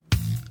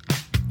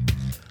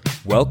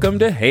Welcome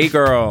to Hey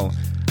Girl.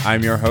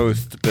 I'm your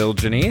host, Bill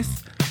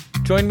Janice.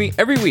 Join me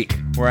every week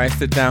where I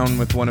sit down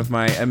with one of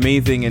my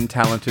amazing and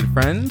talented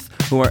friends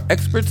who are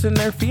experts in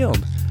their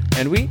field,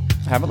 and we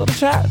have a little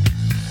chat.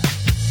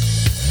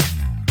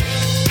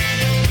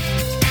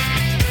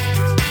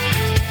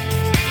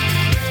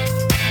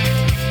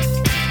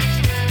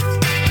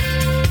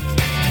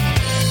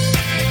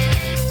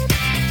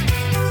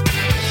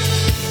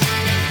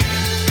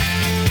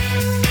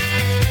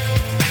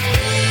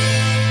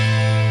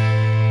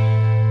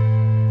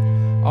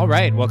 All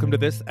right, welcome to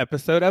this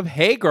episode of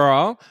Hey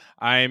Girl.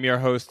 I am your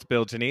host,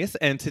 Bill Janice,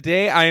 and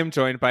today I am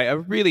joined by a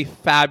really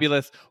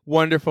fabulous,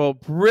 wonderful,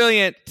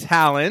 brilliant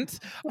talent.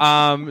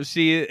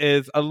 She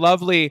is a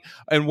lovely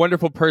and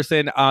wonderful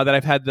person that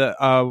I've had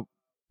the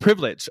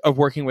privilege of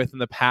working with in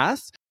the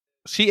past.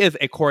 She is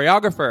a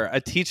choreographer, a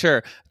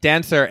teacher,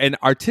 dancer, and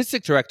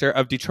artistic director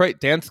of Detroit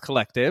Dance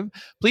Collective.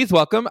 Please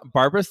welcome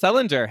Barbara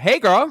Sellinger. Hey,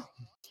 girl.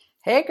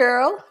 Hey,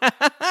 girl.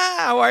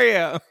 How are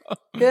you?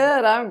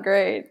 Good. I'm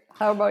great.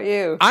 How about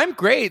you? I'm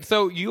great.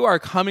 So you are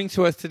coming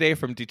to us today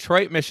from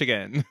Detroit,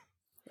 Michigan.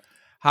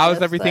 How's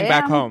Yes, everything I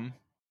back am. home?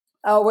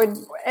 Oh,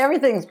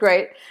 everything's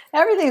great.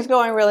 Everything's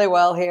going really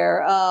well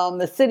here.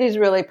 The city's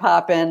really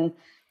popping.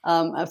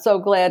 I'm so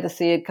glad to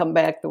see it come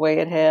back the way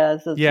it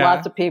has. There's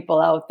lots of people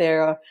out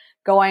there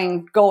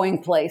going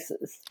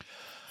places.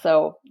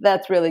 So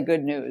that's really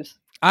good news.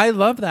 I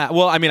love that.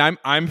 Well, I mean,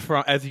 I'm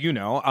from, as you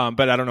know,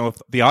 but I don't know if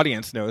the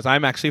audience knows,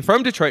 I'm actually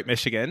from Detroit,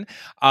 Michigan.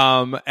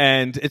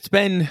 And it's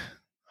been,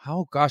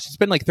 it's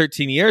been like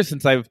 13 years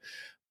since I've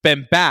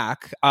been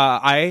back.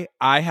 I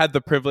had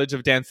the privilege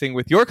of dancing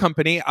with your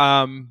company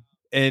and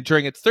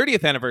during its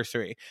 30th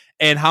anniversary.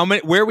 And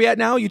where are we at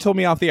now? You told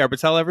me off the air, but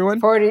tell everyone.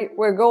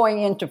 We're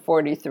going into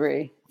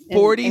 43.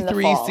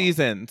 43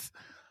 seasons.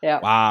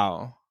 Yeah.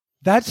 Wow.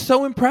 That's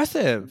so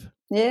impressive.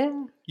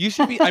 Yeah. You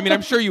should be, I mean,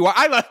 I'm sure you are.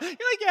 You're like,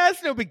 yeah,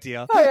 it's no big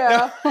deal. Oh,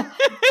 yeah.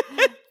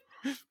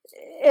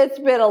 It's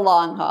been a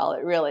long haul.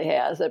 It really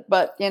has.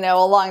 But,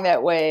 along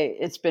that way,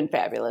 it's been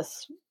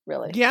fabulous,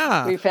 really.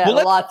 Yeah. We've had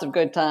lots of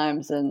good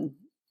times and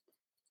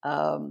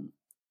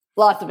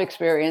lots of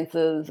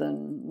experiences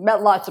and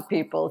met lots of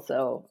people.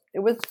 So it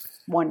was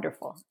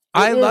wonderful.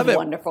 I love it.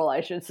 Wonderful,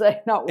 I should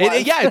say. Not was.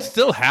 It's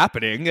still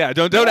happening. Yeah,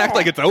 don't act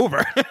like it's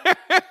over.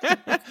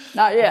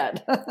 Not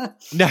yet.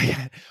 Not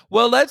yet.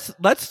 Well, let's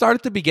start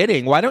at the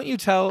beginning. Why don't you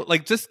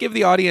just give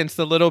the audience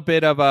a little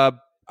bit of a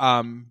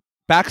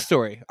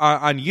backstory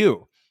on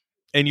you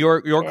and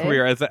your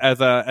career as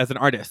an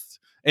artist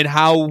and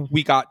how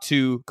we got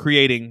to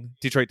creating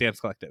Detroit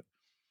Dance Collective.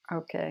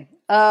 Okay.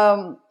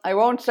 I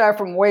won't start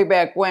from way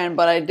back when,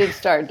 but I did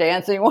start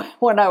dancing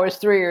when I was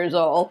 3 years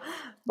old.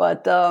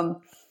 But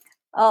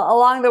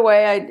along the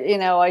way,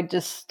 I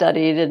just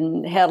studied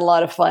and had a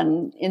lot of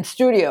fun in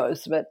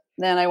studios. But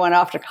then I went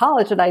off to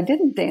college, and I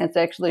didn't dance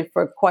actually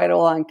for quite a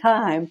long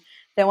time.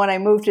 Then when I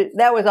moved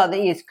that was on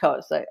the East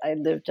Coast. I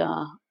lived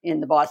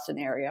in the Boston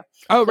area.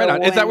 Oh, right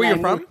on. Is that where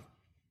you're from?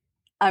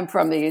 I'm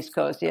from the East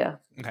Coast, yeah.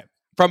 Okay.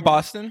 From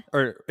Boston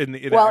or in the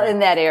in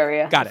that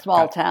area. Got it.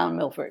 Small town,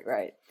 Milford,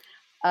 right.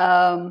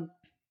 So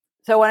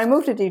when I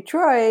moved to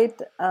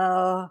Detroit,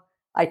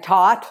 I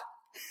taught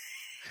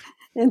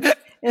in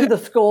the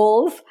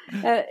schools.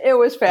 And it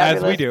was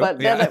fabulous. As we do. But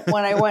then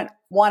when I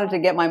wanted to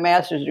get my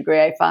master's degree,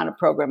 I found a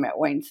program at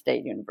Wayne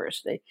State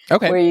University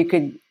where you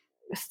could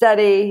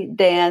study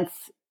dance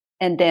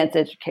and dance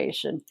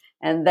education.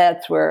 And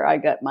that's where I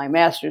got my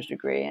master's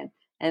degree in.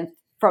 And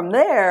from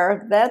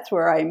there, that's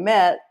where I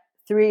met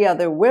 3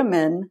 other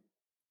women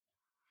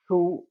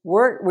who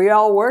we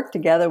all worked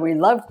together. We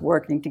loved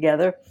working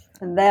together.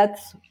 And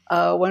that's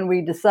when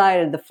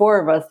the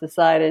 4 of us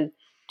decided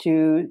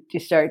to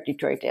start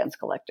Detroit Dance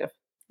Collective.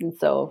 And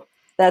so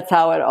that's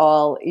how it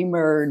all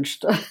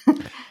emerged.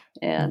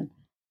 And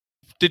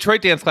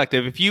Detroit Dance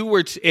Collective, if you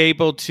were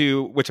able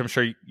to, which I'm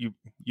sure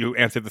you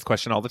answered this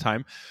question all the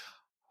time,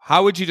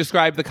 how would you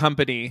describe the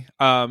company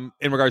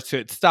in regards to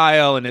its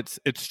style and its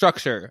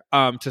structure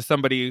to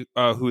somebody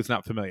who is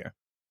not familiar?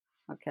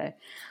 Okay.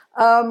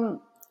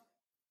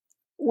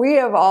 We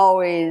have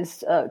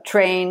always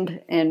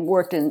trained and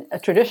worked in a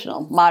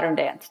traditional modern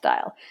dance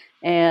style.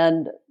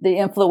 And the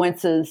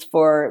influences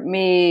for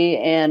me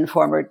and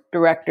former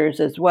directors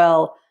as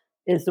well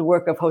is the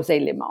work of Jose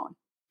Limon.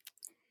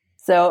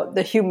 So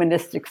the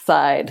humanistic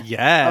side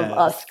of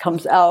us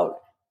comes out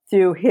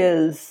through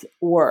his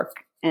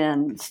work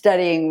and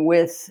studying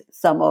with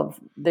some of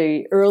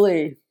the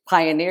early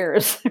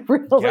pioneers,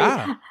 really.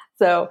 Yeah.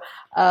 So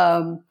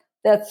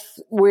that's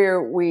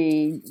where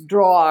we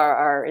draw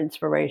our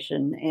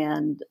inspiration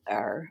and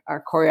our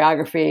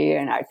choreography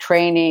and our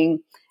training.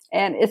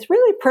 And it's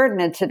really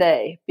pertinent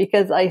today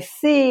because I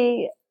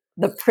see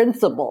the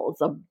principles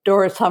of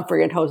Doris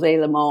Humphrey and Jose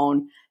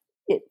Limon,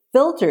 it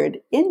filtered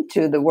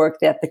into the work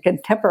that the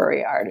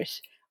contemporary artists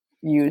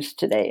use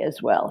today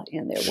as well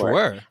in their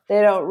work.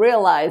 They don't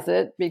realize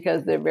it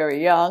because they're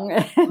very young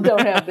and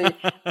don't have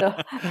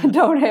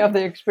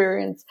the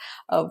experience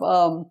of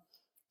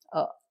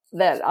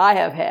that I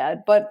have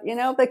had. But,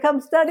 if they come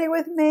study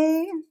with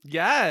me,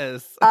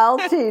 yes, I'll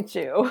teach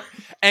you.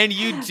 And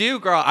you do,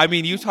 girl. I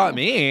mean, you taught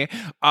me.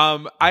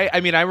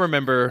 I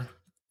remember,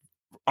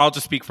 I'll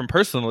just speak from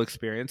personal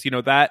experience,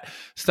 that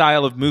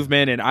style of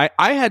movement.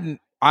 And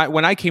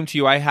when I came to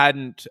you, I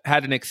hadn't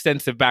had an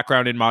extensive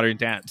background in modern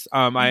dance.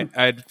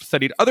 I'd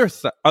studied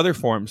other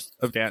forms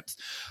of dance.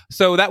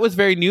 So that was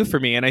very new for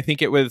me. And I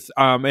think it was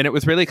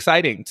really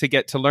exciting to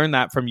get to learn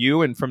that from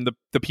you and from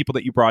the people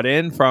that you brought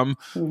in from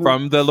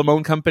the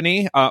Lamone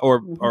Company,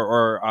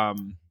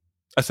 or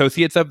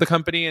associates of the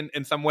company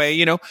in some way,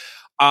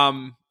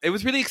 it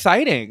was really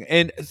exciting.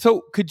 And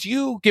so could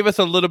you give us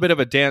a little bit of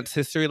a dance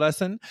history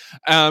lesson,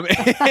 and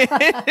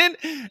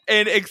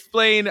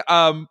explain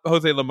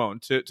Jose Lamone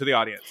to the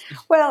audience?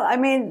 Well, I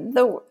mean,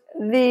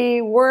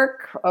 the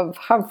work of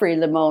Humphrey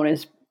Lamone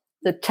is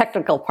the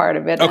technical part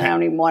of it. Okay. I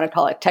don't even want to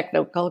call it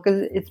technical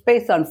because it's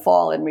based on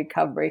fall and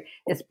recovery.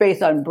 It's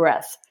based on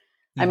breath.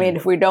 I mean,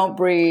 if we don't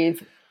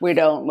breathe, we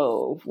don't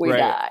move, we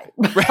die,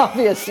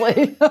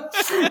 obviously.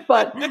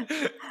 but the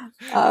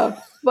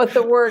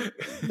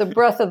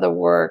breath of the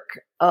work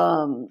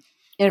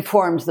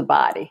informs the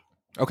body,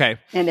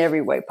 in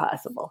every way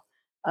possible.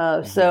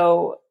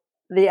 So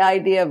the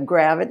idea of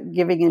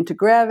giving into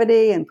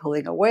gravity and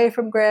pulling away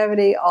from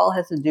gravity all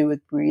has to do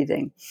with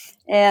breathing,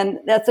 and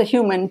that's a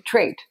human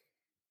trait.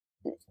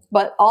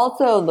 But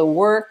also,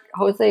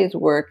 Jose's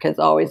work has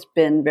always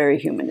been very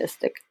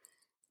humanistic,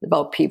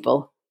 about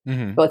people.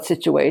 About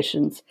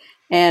situations.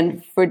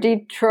 And for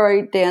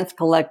Detroit Dance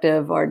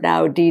Collective, or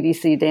now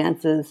DDC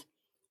Dances,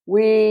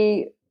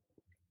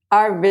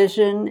 our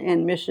vision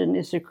and mission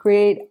is to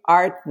create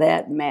art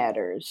that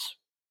matters.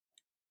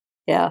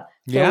 Yeah.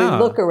 So we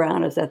look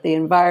around us at the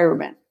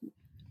environment,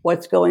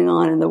 what's going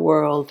on in the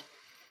world,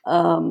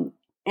 and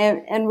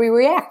we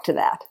react to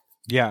that.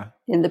 Yeah.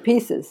 In the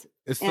pieces.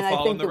 It's the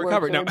fall and the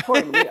recovery. No.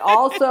 Important.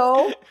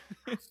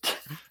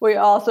 We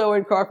also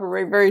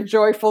incorporate very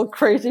joyful,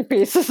 crazy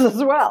pieces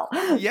as well.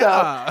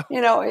 Yeah.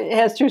 So, it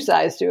has two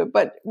sides to it.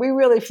 But we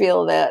really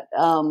feel that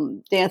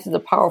dance is a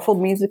powerful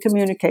means of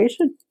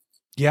communication.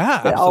 Yeah,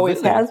 absolutely. It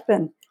always has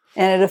been.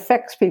 And it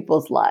affects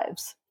people's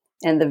lives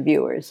and the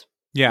viewers.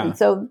 Yeah. And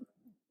so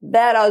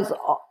that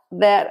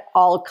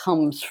all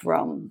comes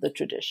from the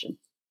tradition.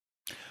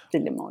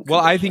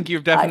 Well, I think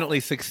you've definitely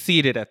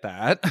succeeded at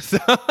that.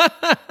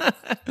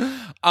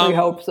 We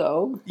hope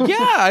so. Yeah,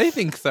 I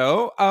think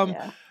so.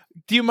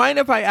 Do you mind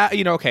if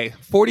I,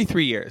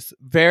 43 years,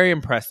 very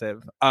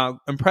impressive,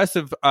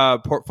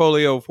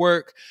 portfolio of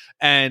work,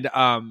 and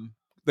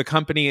the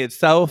company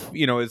itself,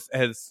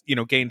 has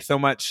gained so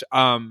much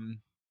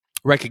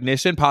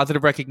recognition,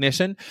 positive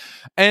recognition,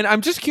 and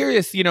I'm just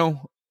curious,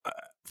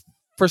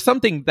 for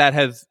something that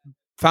has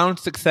found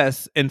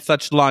success in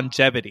such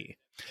longevity,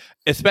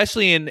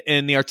 especially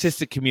in the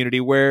artistic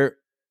community, where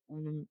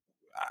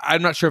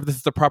I'm not sure if this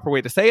is the proper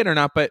way to say it or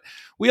not, but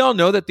we all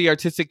know that the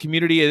artistic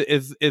community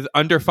is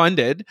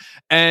underfunded,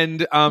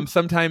 and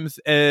sometimes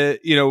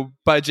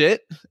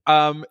budget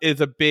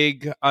is a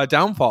big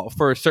downfall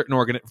for certain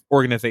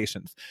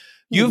organizations.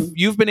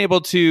 You've been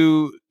able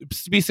to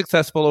be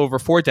successful over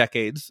 4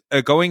 decades,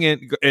 going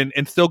in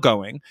and still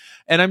going,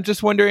 and I'm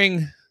just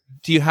wondering,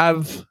 do you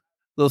have a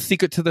little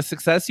secret to the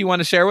success you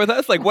want to share with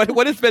us? Like,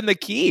 what has been the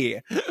key?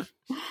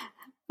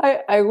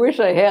 I wish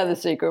I had the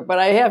secret, but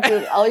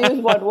I'll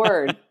use one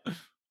word.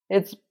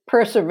 It's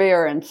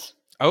perseverance.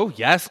 Oh,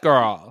 yes,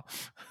 girl.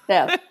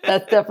 Yeah,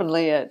 that's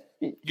definitely it.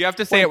 You have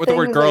to say it with the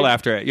word girl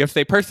after it. You have to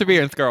say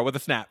perseverance, girl, with a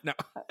snap. No.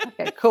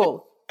 Okay,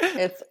 cool.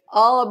 It's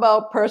all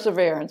about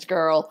perseverance,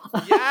 girl.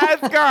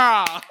 Yes,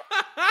 girl.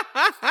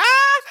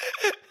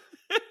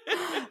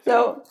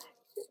 So,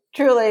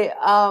 truly,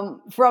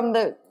 from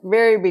the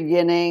very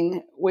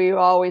beginning, we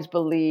always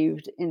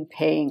believed in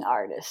paying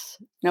artists,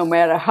 no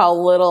matter how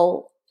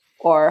little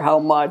or how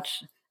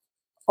much,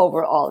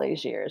 over all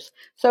these years.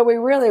 So we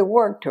really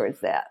work towards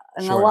that.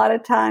 And a lot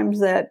of times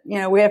that,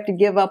 we have to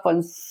give up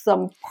on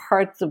some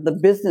parts of the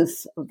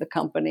business of the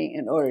company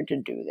in order to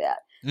do that.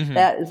 Mm-hmm.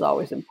 That is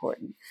always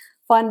important.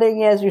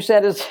 Funding, as you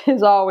said,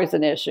 is always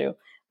an issue.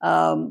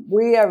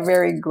 We are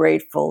very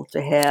grateful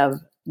to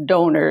have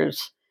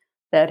donors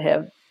that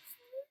have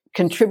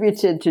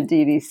contributed to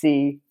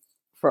DDC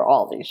for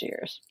all these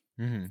years.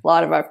 Mm-hmm. A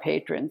lot of our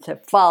patrons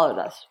have followed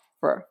us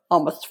for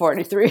almost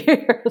 43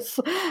 years,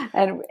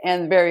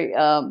 and very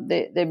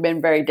they've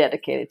been very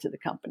dedicated to the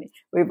company.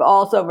 We're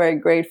also very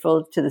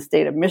grateful to the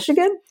state of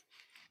Michigan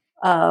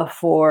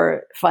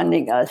for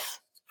funding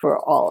us for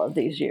all of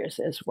these years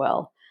as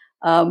well.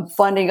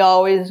 Funding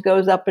always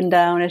goes up and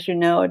down, as you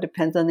know. It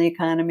depends on the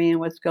economy and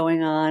what's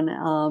going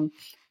on.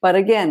 But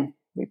again,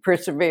 we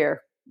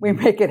persevere. We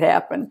make it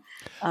happen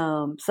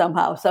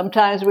somehow.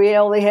 Sometimes we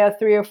only have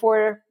 3 or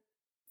 4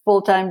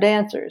 full-time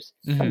dancers.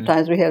 Mm-hmm.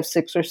 Sometimes we have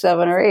 6 or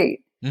 7 or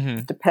 8.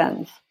 Mm-hmm.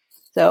 Depends.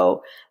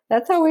 So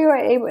that's how we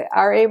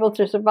are able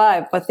to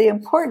survive. But the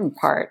important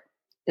part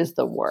is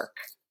the work.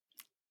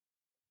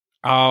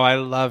 Oh, I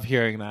love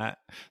hearing that.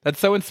 That's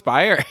so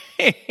inspiring.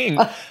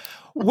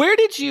 Where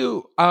did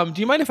you, do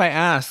you mind if I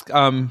ask,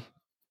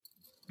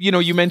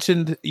 you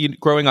mentioned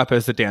growing up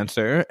as a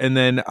dancer, and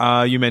then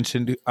you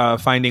mentioned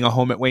finding a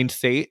home at Wayne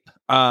State.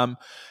 And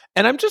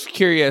I'm just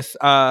curious,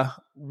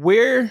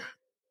 where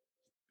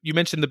you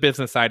mentioned the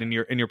business side in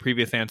your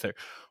previous answer.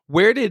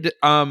 Where did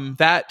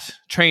that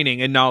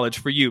training and knowledge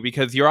for you?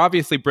 Because you're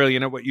obviously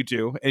brilliant at what you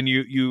do, and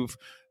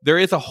there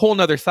is a whole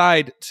nother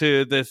side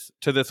to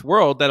this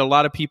world that a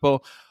lot of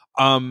people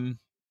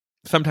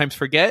sometimes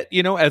forget,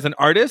 as an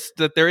artist,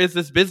 that there is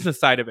this business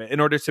side of it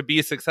in order to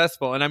be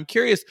successful. And I'm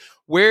curious,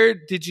 where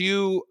did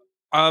you,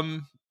 I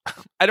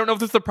don't know if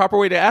this is the proper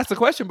way to ask the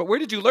question, but where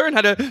did you learn how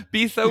to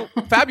be so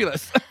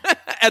fabulous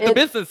at the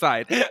business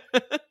side?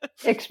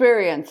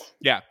 Experience.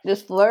 Yeah.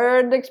 Just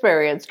learned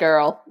experience,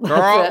 girl.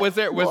 Was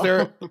there,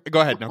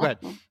 go ahead. No, go ahead.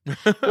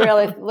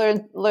 Really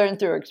learn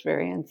through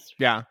experience.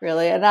 Yeah.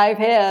 Really. And I've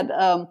had,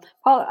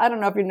 Paula, I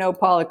don't know if you know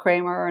Paula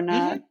Kramer or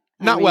not.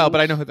 Mm-hmm. Not well,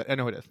 but I know who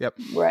it is. Yep.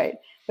 Right.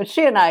 But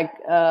she and I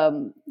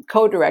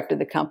co-directed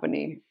the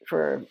company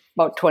for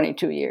about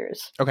 22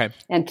 years. Okay.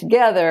 And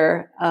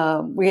together,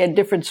 we had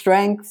different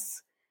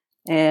strengths,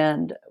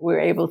 and we were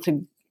able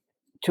to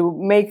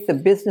make the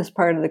business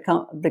part of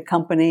the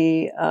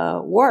company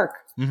work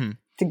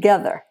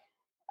together.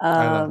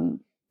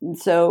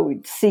 So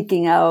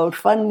seeking out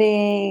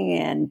funding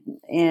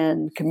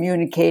and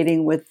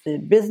communicating with the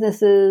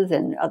businesses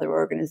and other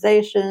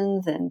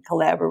organizations and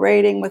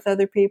collaborating with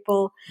other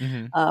people,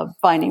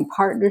 finding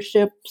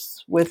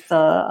partnerships with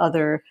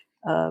other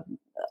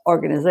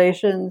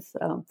organizations.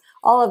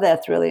 All of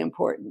that's really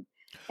important.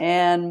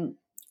 And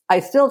I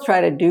still try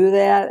to do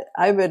that.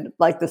 I've been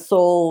like the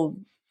sole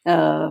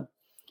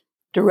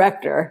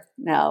director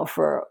now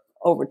for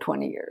over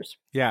 20 years.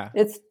 Yeah.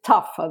 It's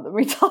tough, let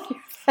me tell you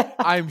that.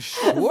 I'm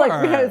sure.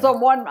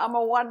 I'm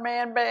a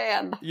one-man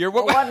band. You're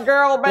a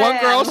one-girl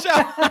band. One-girl show.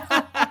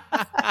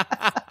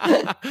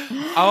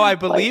 Oh, I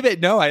believe it.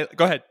 No,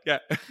 go ahead. Yeah.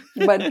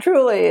 But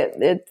truly,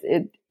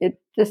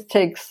 it just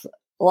takes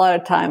a lot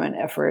of time and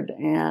effort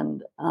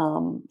and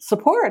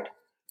support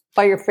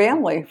by your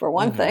family, for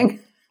one thing.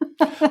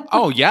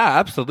 Oh, yeah,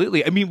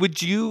 absolutely. I mean,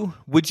 would you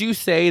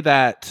say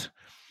that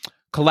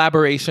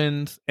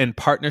collaborations and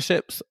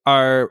partnerships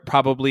are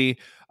probably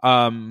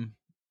some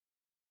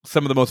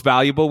of the most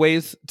valuable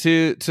ways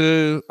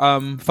to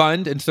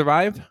fund and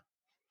survive?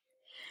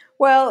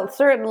 Well,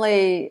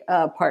 certainly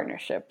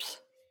partnerships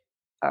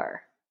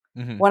are.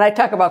 When I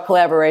talk about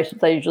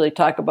collaborations, I usually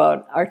talk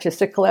about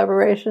artistic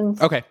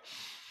collaborations. Okay.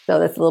 So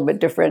that's a little bit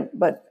different.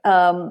 But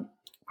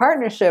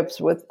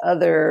partnerships with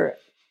other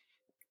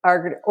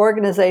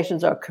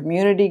organizations or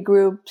community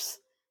groups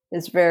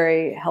is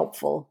very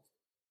helpful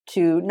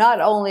to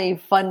not only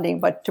funding,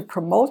 but to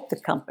promote the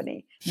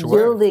company. Sure.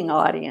 Building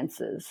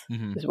audiences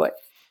is what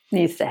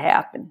needs to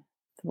happen.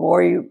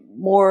 The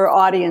more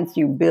audience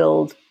you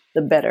build,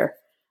 the better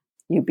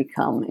you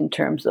become in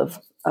terms of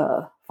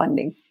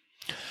funding.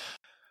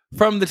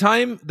 From the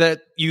time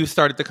that you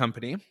started the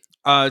company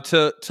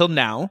till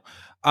now,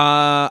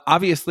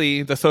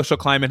 obviously the social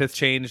climate has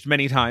changed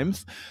many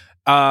times.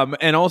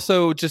 And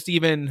also just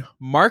even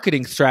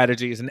marketing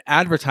strategies and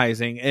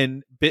advertising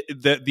and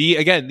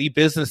the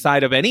business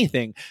side of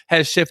anything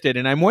has shifted.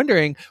 And I'm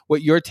wondering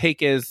what your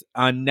take is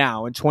on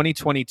now in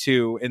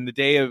 2022 in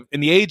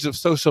the age of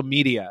social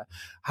media.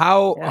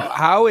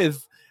 How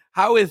is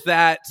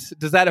that?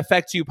 Does that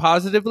affect you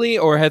positively,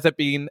 or has it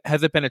been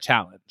a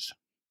challenge?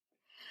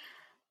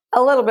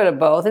 A little bit of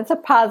both. It's a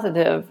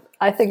positive.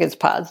 I think it's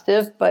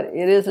positive, but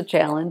it is a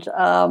challenge.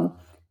 I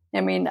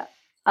mean,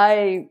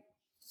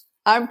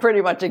 I'm pretty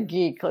much a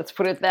geek. Let's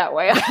put it that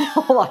way. I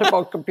know a lot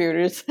about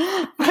computers.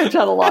 I've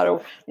done a lot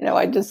of,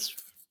 I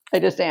just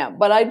am.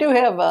 But I do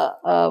have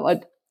a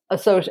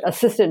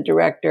assistant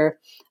director,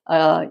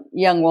 a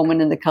young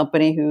woman in the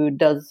company who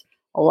does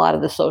a lot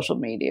of the social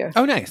media.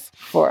 Oh, nice.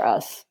 For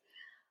us.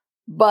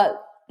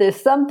 But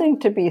there's something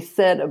to be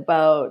said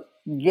about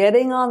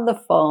getting on the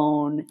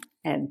phone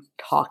and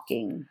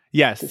talking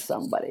to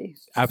somebody.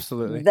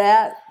 Absolutely.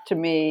 That, to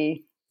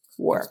me,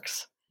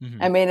 works.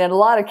 I mean, in a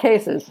lot of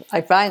cases, I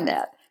find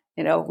that,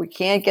 we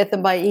can't get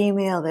them by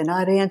email. They're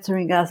not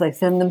answering us. I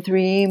send them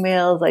 3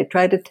 emails. I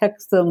try to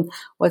text them.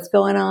 What's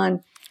going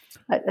on?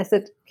 I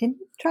said, can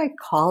you try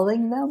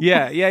calling them?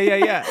 Yeah.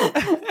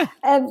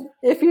 And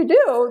if you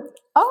do,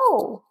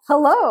 oh,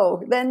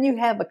 hello. Then you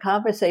have a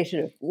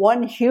conversation of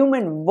one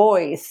human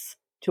voice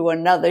to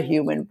another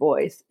human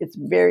voice. It's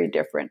very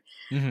different.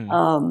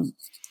 And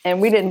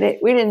we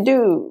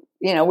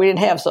didn't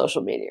have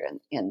social media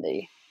in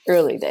the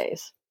early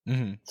days.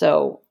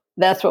 So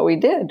that's what we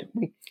did.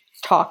 We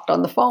talked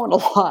on the phone a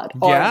lot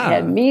or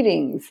had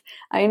meetings.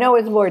 I know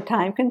it's more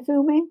time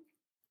consuming,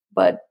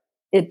 but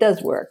it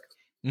does work.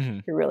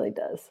 It really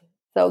does.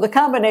 So the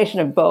combination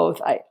of both,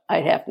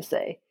 I'd have to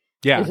say,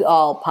 is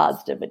all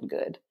positive and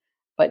good.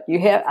 But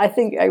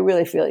I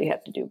really feel you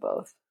have to do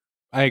both.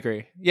 I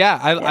agree. Yeah,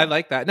 I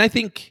like that. And I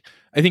think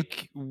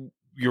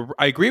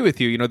I agree with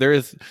you.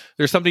 There's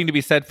something to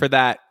be said for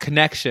that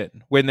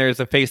connection when there's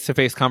a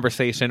face-to-face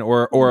conversation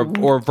or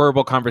a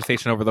verbal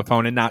conversation over the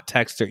phone and not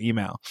text or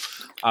email.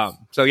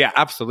 So yeah,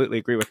 absolutely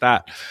agree with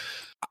that.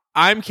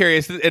 I'm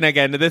curious, and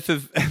again, this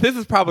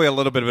is probably a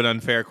little bit of an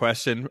unfair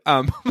question,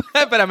 but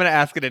I'm going to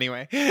ask it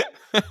anyway.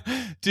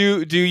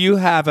 Do you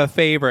have a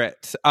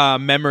favorite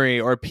memory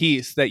or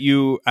piece that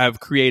you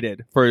have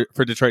created for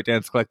Detroit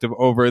Dance Collective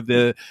over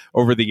the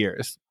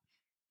years?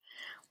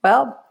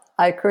 Well,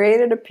 I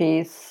created a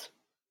piece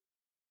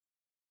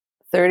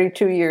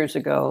 32 years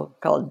ago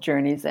called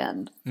Journey's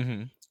End.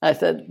 Mm-hmm. I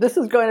said, this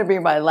is going to be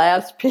my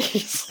last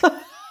piece.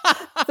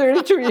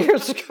 32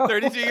 years ago.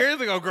 32 years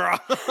ago, girl.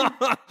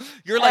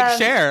 You're like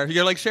Cher.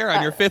 You're like Cher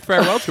on your 5th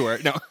farewell tour.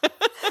 No.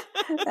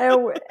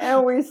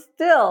 and we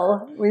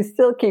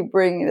still keep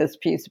bringing this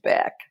piece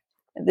back.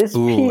 This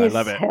piece I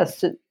love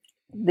it.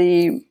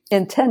 The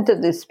intent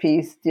of this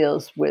piece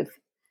deals with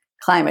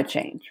climate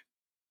change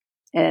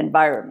and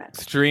environment.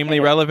 Extremely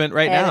relevant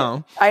right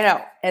now. I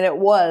know. And it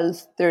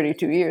was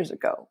 32 years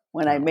ago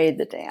when I made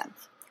the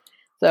dance.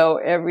 So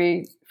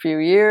every few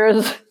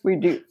years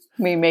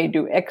we may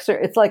do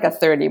excerpts. It's like a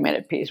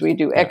 30-minute piece. We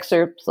do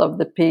excerpts of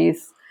the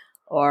piece,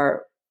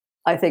 or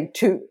I think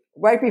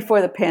right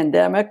before the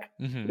pandemic,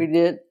 we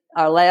did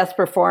our last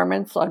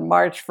performance on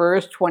March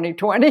 1st,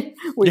 2020.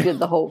 We did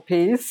the whole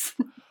piece.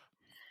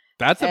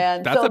 That's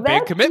a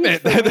big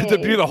commitment to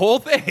do the whole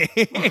thing.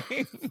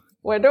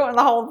 We're doing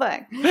the whole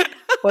thing.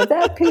 But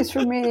that piece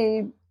for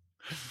me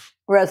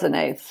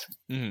resonates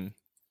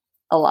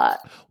a lot.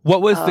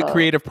 What was the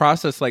creative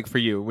process like for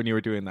you when you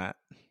were doing that?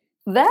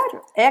 That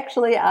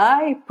actually,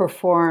 I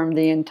performed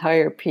the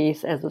entire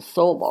piece as a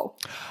solo.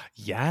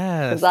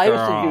 Yes, because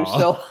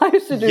I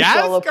used to do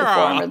solo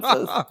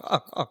performances.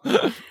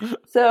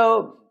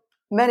 So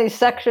many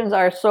sections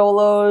are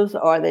solos,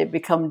 or they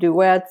become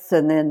duets,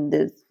 and then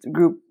there's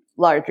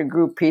larger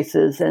group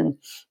pieces, and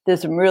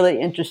there's some really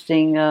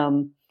interesting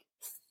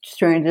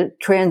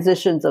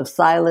transitions of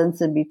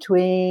silence in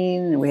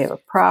between, and we have a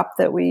prop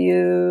that we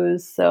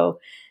use. So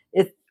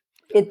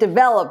it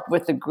developed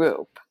with the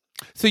group.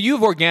 So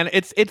you've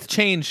it's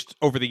changed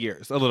over the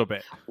years a little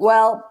bit.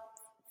 Well,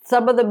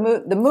 some of the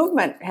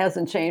movement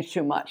hasn't changed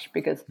too much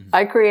because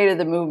I created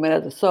the movement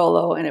as a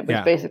solo, and it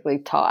was basically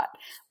taught.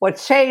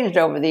 What's changed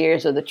over the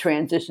years are the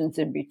transitions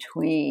in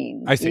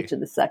between each of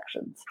the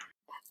sections.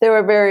 There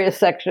were various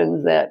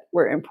sections that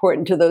were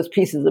important to those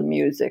pieces of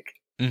music.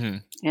 Mm-hmm.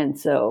 And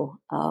so,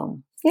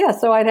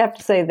 so I'd have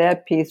to say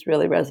that piece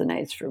really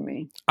resonates for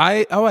me.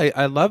 I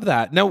love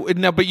that. No,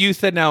 but you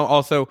said now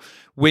also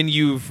when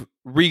you've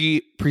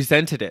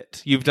represented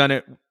it, you've done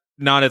it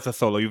not as a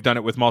solo, you've done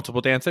it with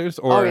multiple dancers?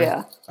 Or? Oh,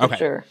 yeah, for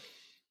sure.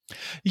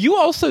 You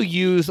also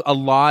use a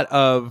lot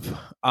of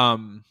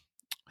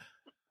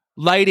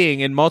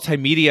lighting and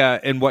multimedia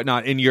and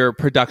whatnot in your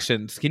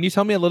productions. Can you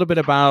tell me a little bit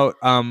about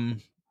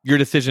your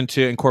decision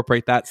to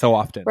incorporate that so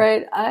often?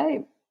 Right.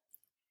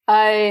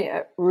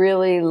 I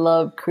really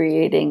love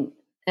creating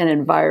an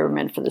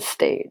environment for the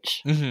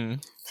stage. Mm-hmm.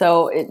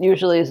 So it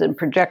usually is in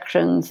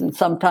projections, and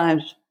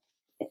sometimes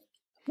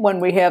when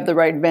we have the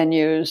right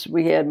venues,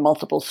 we had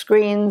multiple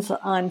screens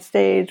on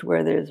stage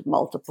where there's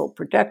multiple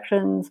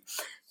projections.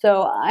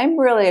 So I'm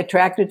really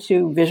attracted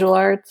to visual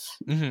arts,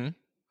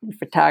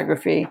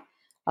 photography,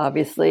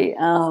 obviously,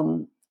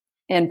 and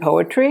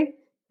poetry.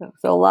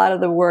 So a lot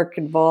of the work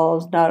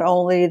involves not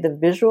only the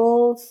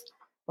visuals,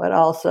 but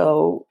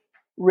also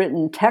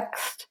written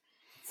text.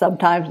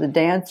 Sometimes the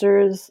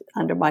dancers,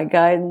 under my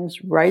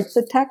guidance, write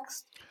the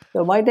text.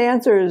 So my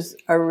dancers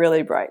are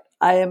really bright.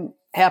 I am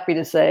happy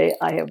to say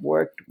I have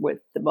worked with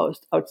the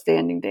most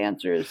outstanding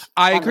dancers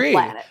on the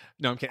planet.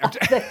 No, I'm kidding.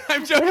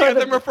 I'm joking as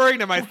I'm referring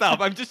to myself.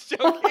 I'm just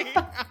joking.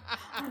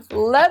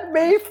 Let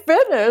me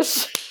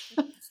finish.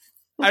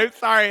 I'm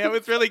sorry. It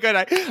was really good.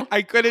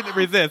 I couldn't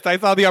resist. I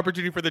saw the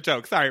opportunity for the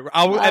joke. Sorry.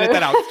 I'll edit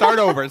that out. Start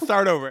over.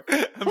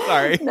 I'm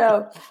sorry.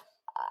 No.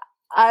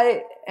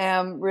 I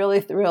am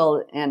really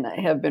thrilled and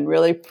have been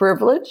really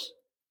privileged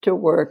to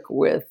work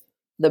with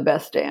the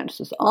best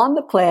dancers on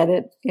the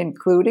planet,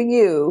 including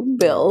you,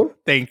 Bill.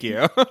 Thank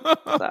you.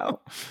 So,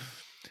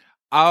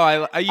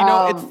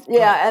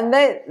 and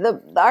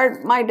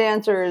my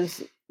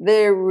dancers,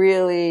 they're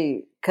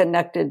really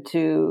connected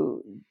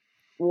to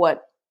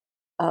what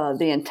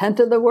the intent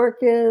of the work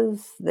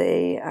is.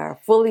 They are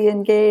fully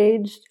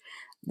engaged.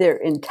 They're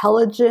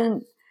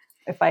intelligent.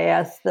 If I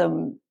ask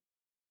them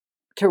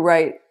to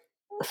write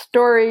a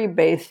story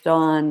based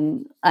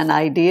on an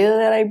idea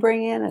that I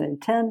bring in, an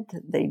intent,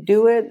 they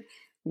do it.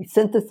 We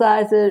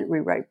synthesize it. We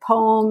write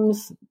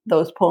poems.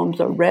 Those poems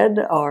are read,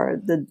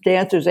 or the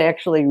dancers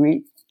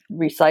actually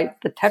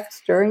recite the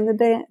text during the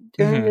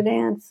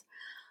dance,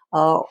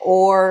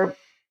 or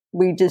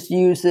we just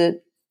use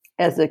it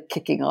as a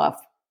kicking off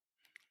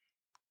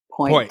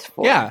point.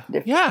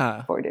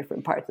 For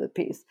different parts of the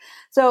piece.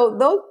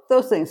 So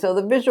those things. So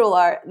the visual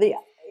art,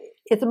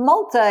 it's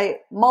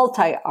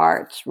multi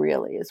arts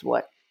really is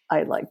what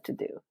I like to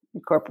do,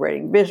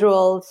 incorporating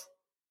visuals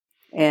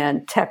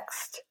and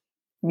text,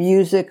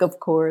 music, of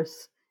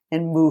course,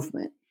 and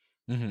movement.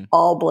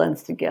 All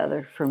blends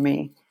together for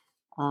me.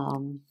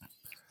 And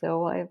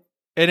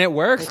it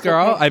works,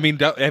 girl. Okay. I mean,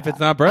 if it's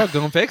not broke,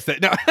 don't fix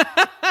it. No,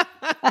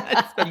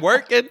 it's been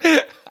working.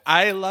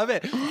 I love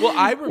it. Well,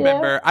 I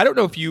remember, I don't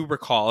know if you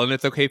recall, and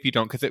it's okay if you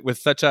don't, because it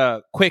was such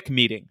a quick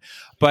meeting.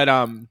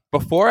 But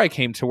before I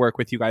came to work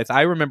with you guys,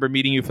 I remember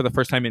meeting you for the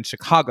first time in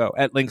Chicago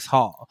at Lynx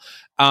Hall.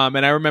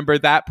 And I remember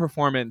that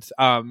performance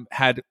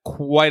had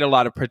quite a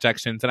lot of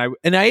projections.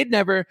 And I had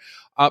never,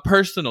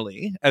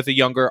 personally, as a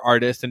younger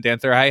artist and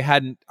dancer, I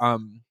hadn't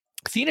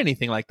seen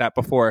anything like that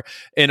before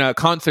in a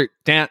concert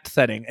dance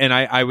setting. And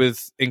I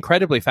was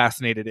incredibly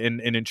fascinated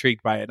and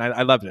intrigued by it. And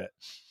I loved it.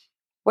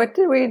 What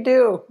did we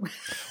do?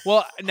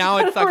 Well, now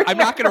it's like, I'm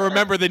not going to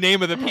remember the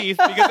name of the piece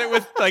because it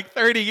was like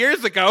 30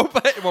 years ago.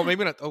 But well,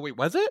 maybe not. Oh, wait,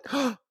 was it?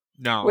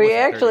 No.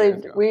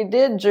 We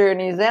did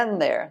Journey's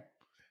End there.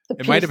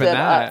 It might have been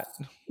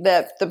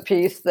that the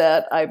piece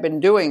that I've been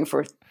doing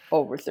for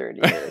over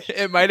 30 years.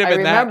 It might have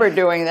been that. I remember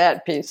doing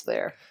that piece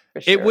there. For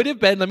sure. It would have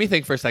been, let me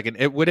think for a second.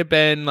 It would have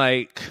been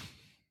like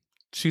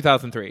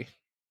 2003.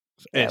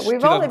 Yeah,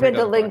 we've only been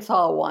to Lynx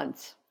Hall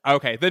once.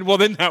 Okay, then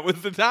that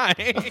was the time.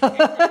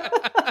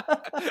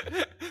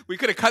 We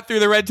could have cut through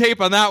the red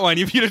tape on that one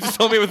if you'd have just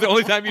told me it was the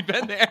only time you'd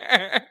been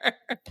there.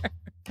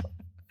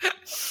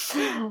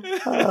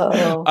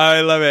 Oh.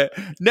 I love it.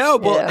 No,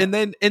 well, yeah.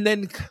 and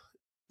then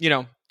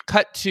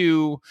cut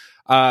to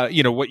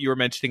what you were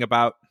mentioning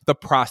about the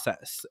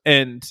process,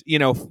 and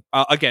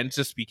again,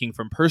 just speaking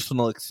from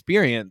personal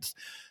experience.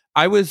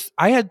 I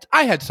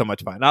had so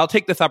much fun. I'll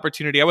take this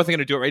opportunity. I wasn't going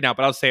to do it right now,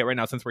 but I'll say it right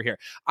now since we're here.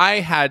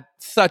 I had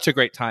such a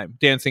great time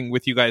dancing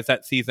with you guys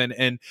that season,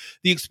 and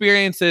the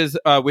experiences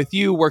with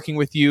you, working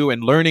with you,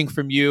 and learning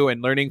from you,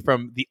 and learning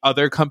from the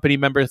other company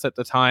members at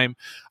the time.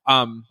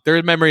 There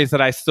are memories that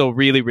I still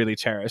really, really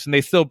cherish, and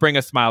they still bring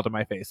a smile to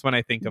my face when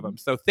I think of them.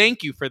 So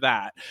thank you for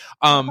that.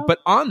 But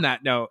on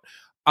that note,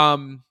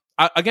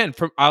 again,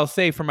 I'll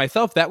say for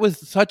myself, that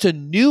was such a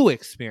new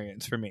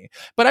experience for me.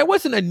 But I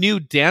wasn't a new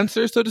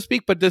dancer, so to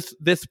speak. But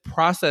this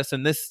process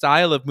and this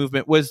style of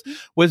movement was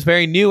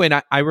very new,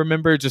 and I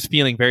remember just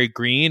feeling very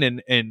green,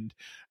 and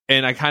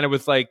I kind of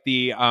was like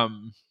the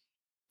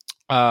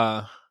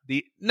I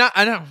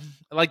don't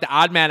like the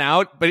odd man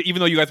out. But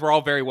even though you guys were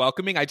all very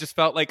welcoming, I just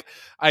felt like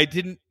I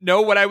didn't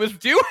know what I was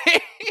doing.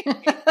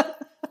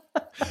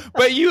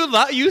 But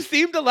you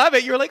seem to love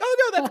it. You were like, oh,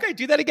 no, that's great.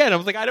 Do that again. I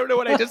was like, I don't know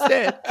what I just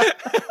did.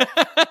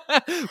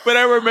 But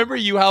I remember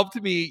you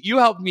helped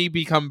me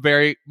become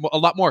a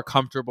lot more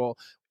comfortable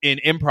in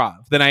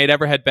improv than I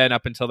had been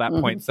up until that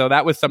point. So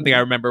that was something I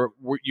remember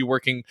you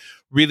working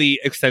really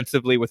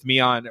extensively with me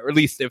on, or at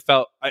least it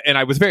felt, and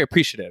I was very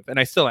appreciative, and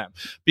I still am,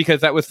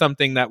 because that was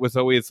something that was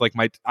always like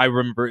I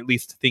remember at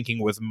least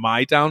thinking was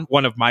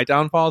one of my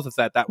downfalls, is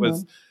that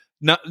was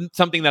not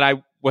something that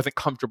I wasn't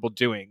comfortable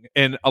doing.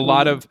 And a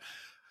lot of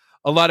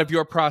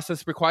your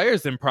process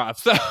requires improv.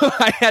 So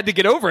I had to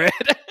get over it.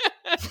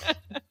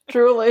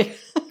 Truly.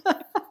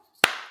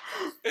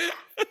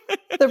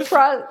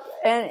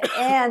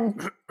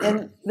 And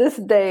in this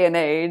day and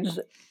age,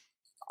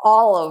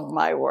 all of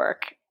my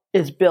work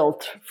is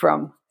built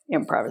from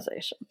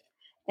improvisation.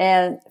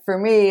 And for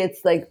me,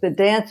 it's like the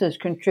dancers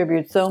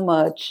contribute so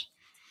much.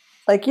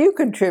 Like you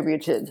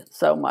contributed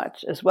so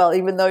much as well,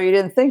 even though you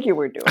didn't think you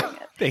were doing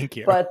it. Thank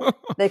you. But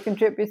they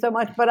contribute so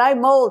much. But I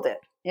mold it.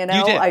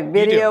 I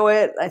video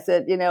it. I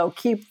said,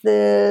 keep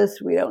this.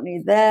 We don't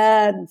need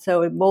that. And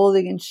so in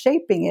molding and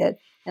shaping it,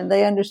 and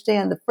they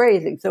understand the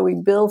phrasing. So we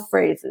build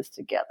phrases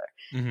together.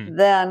 Mm-hmm.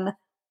 Then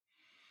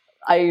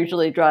I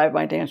usually drive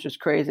my dancers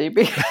crazy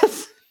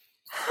because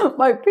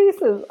my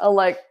pieces are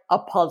like a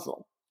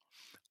puzzle.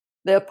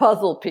 They're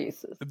puzzle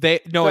pieces. They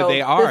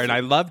are, and I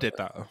loved it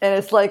though. And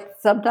it's like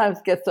sometimes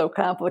gets so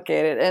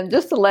complicated. And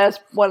just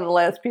one of the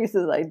last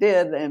pieces I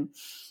did, and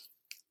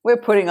we're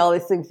putting all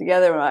these things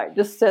together, and I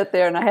just sat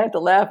there and I had to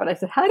laugh. And I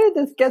said, "How did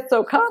this get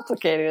so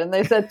complicated?" And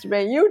they said to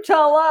me, "You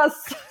tell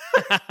us."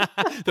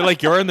 They're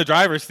like, "You're in the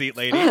driver's seat,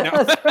 lady." No.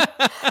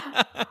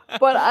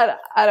 But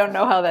I don't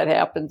know how that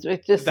happens.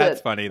 It's just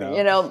that's funny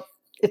though.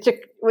 It's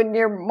when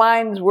your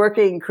mind's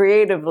working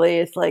creatively,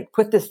 it's like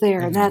put this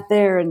there and that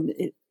there, and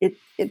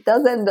it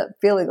does end up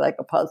feeling like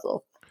a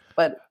puzzle,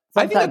 but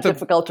sometimes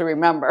difficult to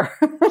remember.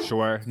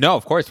 Sure, no,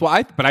 of course. Well,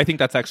 I think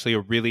that's actually a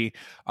really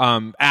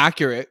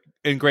accurate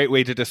and great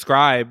way to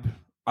describe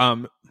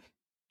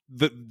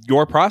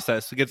your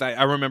process, because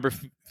I remember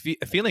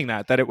feeling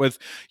that it was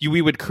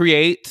we would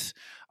create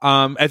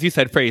as you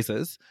said,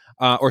 phrases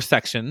or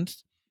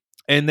sections,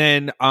 and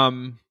then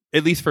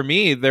at least for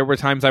me, there were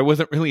times I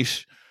wasn't really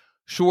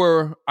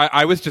sure.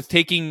 I was just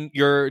taking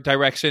your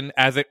direction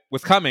as it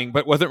was coming,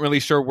 but wasn't really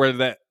sure what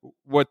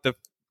the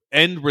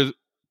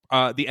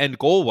end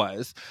goal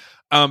was.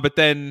 But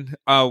then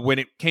when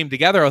it came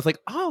together, I was like,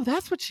 "Oh,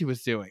 that's what she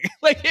was doing."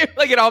 like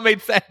it all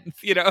made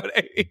sense,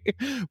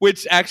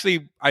 which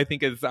actually I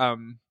think is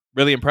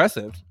really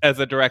impressive as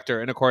a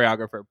director and a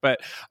choreographer. But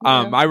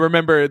I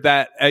remember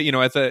that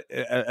as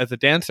a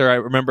dancer, I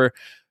remember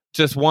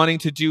just wanting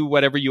to do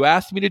whatever you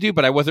asked me to do,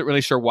 but I wasn't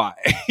really sure why.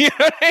 You know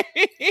what I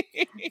mean?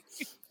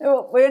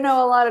 We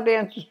know a lot of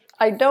dancers.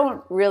 I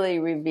don't really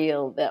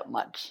reveal that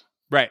much.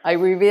 Right. I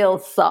reveal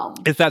some.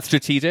 Is that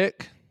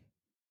strategic?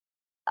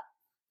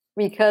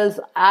 Because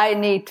I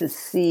need to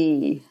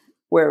see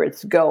where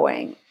it's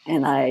going,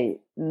 and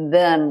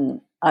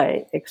then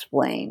I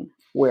explain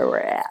where we're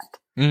at.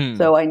 Mm-hmm.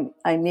 So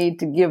I need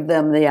to give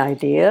them the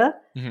idea.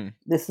 Mm-hmm.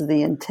 This is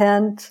the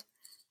intent.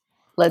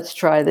 Let's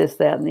try this,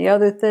 that, and the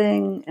other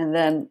thing. And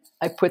then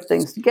I put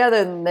things together,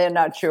 and they're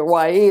not sure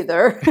why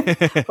either.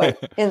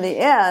 But in the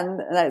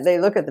end, they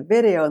look at the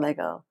video and they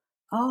go,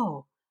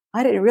 oh,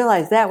 I didn't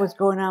realize that was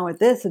going on with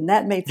this, and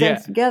that made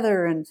sense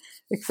together, and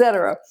et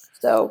cetera.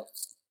 So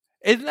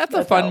isn't that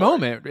a fun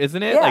moment,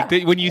 isn't it? Yeah. Like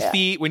when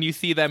you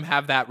see them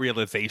have that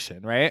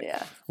realization, right?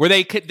 Yeah. Where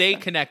they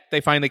connect, they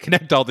finally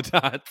connect all the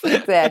dots.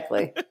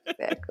 Exactly.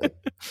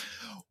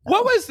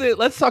 What was it?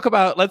 Let's talk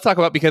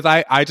about because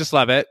I just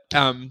love it.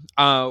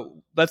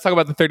 Let's talk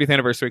about the 30th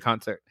anniversary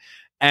concert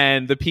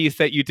and the piece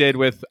that you did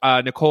with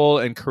Nicole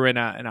and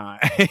Corinna and I.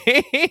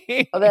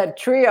 That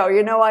trio.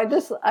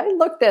 I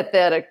looked at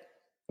that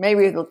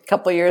maybe a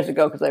couple of years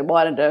ago because I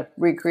wanted to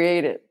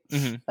recreate it.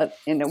 Mm-hmm. But,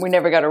 we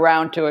never got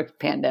around to a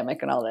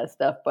pandemic and all that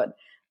stuff. But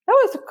that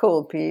was a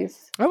cool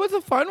piece. That was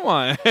a fun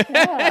one.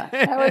 Yeah,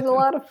 that was a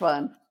lot of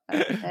fun.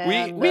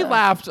 And, we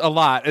laughed a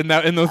lot in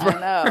those. I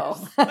know.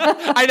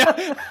 I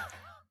know.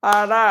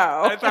 I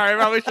know. I'm sorry, I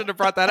probably shouldn't have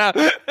brought that up.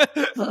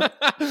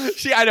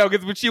 I know,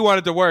 because she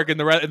wanted to work, and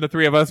the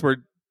three of us were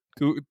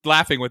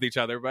laughing with each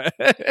other. But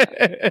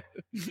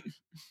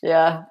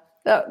yeah,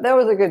 that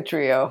was a good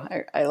trio.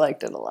 I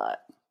liked it a lot.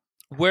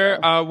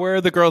 Where are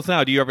the girls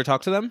now? Do you ever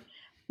talk to them?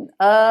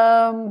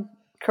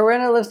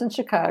 Corinna lives in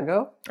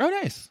Chicago. Oh,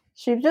 nice.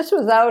 She just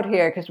was out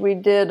here because we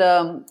did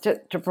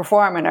to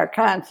perform in our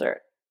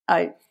concert.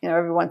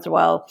 Every once in a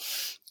while,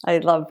 I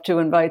love to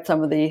invite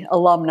some of the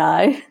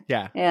alumni.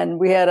 Yeah. And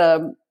we had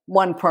two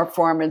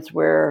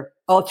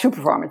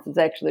performances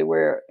actually,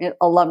 where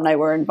alumni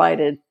were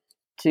invited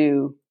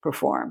to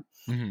perform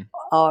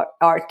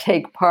or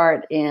take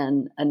part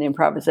in an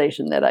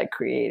improvisation that I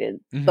created.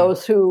 Mm-hmm.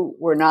 Those who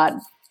were not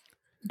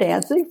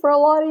dancing for a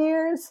lot of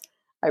years,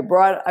 I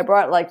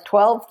brought like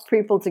 12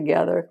 people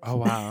together. Oh,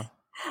 wow.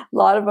 A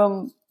lot of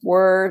them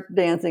were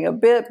dancing a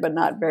bit, but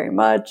not very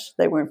much.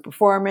 They weren't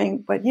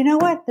performing. But you know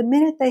what? The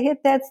minute they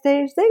hit that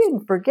stage, they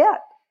didn't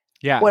forget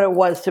what it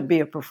was to be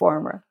a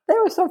performer. They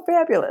were so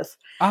fabulous.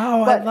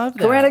 Oh, I love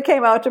that. Corinna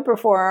came out to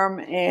perform,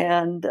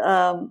 and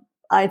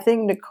I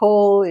think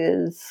Nicole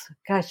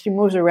she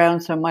moves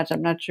around so much.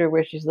 I'm not sure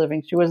where she's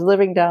living. She was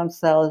living down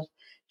south.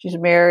 She's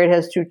married,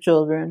 has 2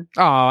 children.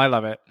 Oh, I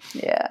love it.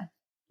 Yeah.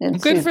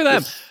 And good for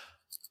them.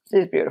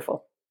 She's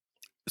beautiful.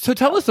 So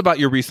tell us about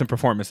your recent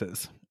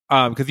performances.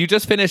 Because you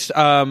just finished,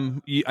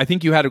 I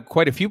think you had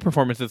quite a few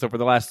performances over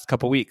the last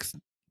couple weeks.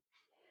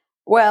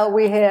 Well,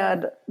 we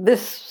had,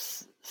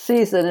 this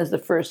season is the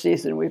first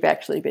season we've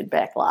actually been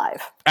back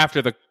live.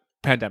 After the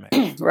pandemic.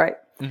 Right.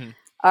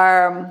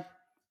 Mm-hmm.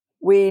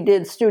 We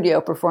did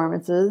studio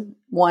performances,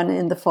 one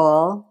in the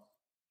fall,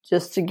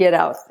 just to get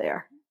out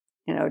there.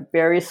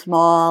 Very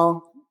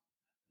small,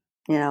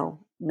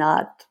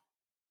 not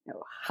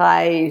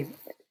high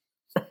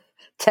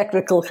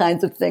technical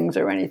kinds of things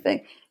or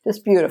anything.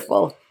 Just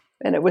beautiful.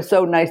 And it was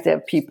so nice to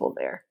have people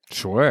there.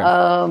 Sure.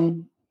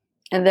 And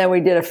then we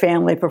did a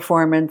family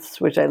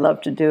performance, which I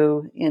love to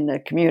do, in the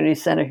community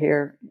center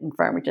here in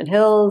Farmington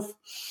Hills.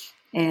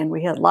 And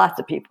we had lots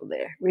of people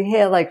there. We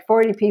had like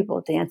 40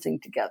 people dancing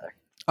together.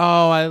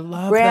 Oh, I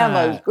love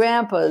Grandmas, that.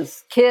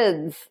 grandpas,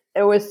 kids.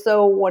 It was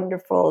so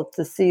wonderful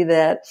to see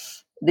that,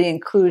 the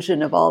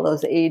inclusion of all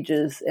those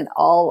ages and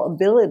all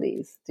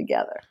abilities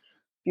together.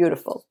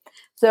 Beautiful.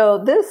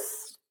 So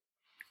this,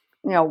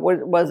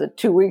 was it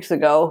 2 weeks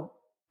ago,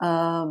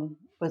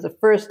 was the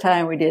first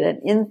time we did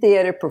an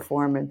in-theater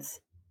performance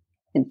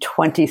in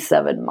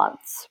 27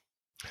 months.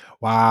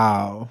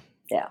 Wow.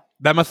 Yeah.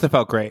 That must have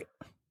felt great.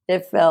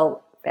 It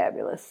felt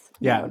fabulous.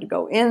 Yeah. To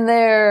go in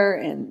there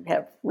and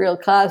have real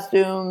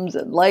costumes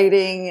and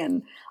lighting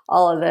and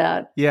all of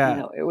that.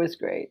 Yeah. It was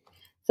great.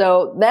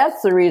 So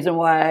that's the reason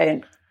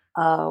why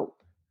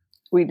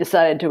we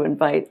decided to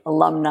invite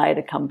alumni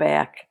to come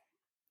back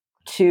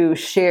to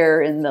share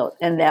in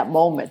that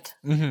moment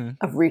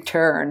of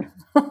return.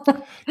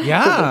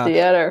 Yeah. To the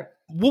theater.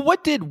 Well,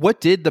 what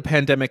did the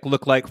pandemic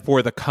look like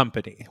for the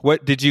company?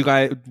 What did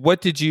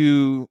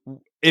you,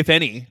 if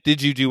any,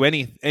 did you do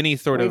any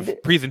sort of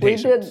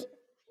presentations?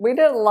 We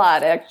did a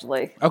lot,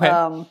 actually. Okay.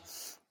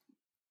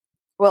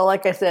 Well,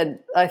 like I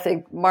said, I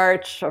think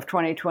March of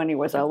 2020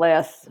 was our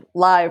last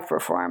live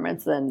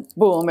performance, and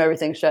boom,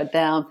 everything shut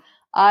down.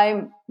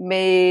 I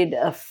made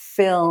a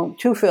film,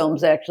 2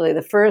 films actually.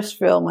 The first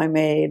film I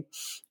made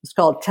was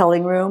called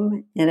Telling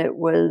Room, and it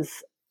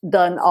was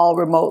done all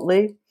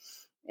remotely.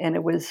 And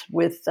it was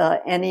with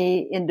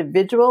any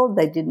individual.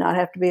 They did not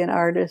have to be an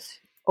artist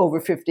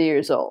over 50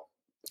 years old.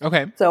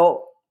 Okay.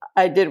 So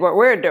I did what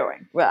we're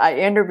doing. I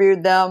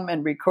interviewed them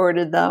and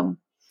recorded them,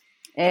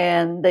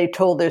 and they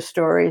told their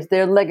stories,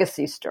 their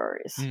legacy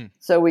stories.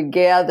 So we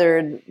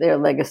gathered their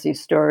legacy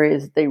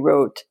stories. They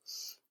wrote,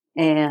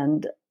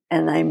 and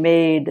I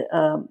made,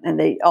 and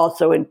they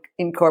also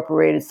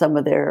incorporated some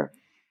of their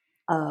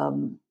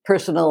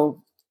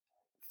personal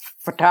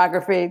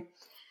photography.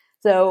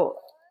 So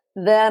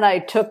then I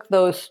took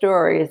those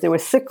stories. There were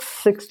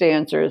six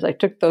dancers. I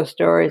took those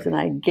stories and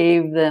I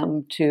gave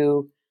them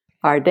to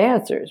our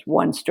dancers,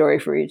 one story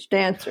for each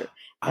dancer.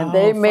 And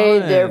they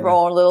made their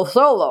own little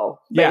solo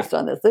based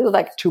on this. It was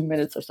like 2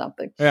 minutes or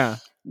something. Yeah.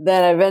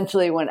 Then I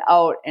eventually went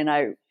out and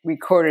I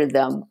recorded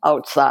them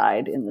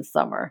outside in the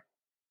summer.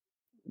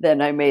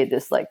 Then I made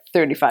this like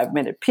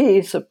 35-minute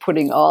piece of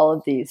putting all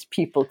of these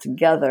people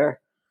together,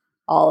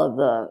 all of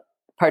the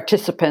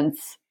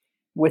participants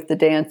with the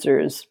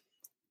dancers.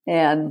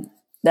 And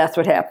that's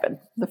what happened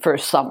the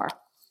first summer.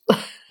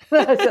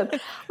 I said,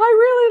 I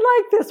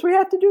really like this. We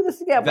have to do this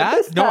again. But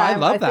this time, I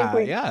love that.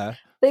 I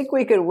think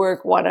we could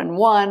work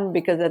one-on-one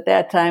because at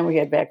that time we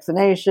had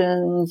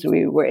vaccinations.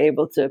 We were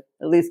able to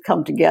at least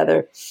come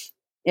together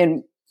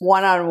in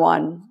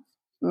one-on-one,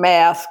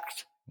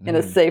 masked, in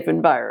a safe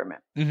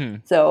environment.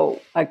 Mm-hmm.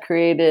 So I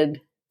created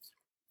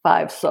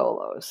 5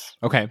 solos.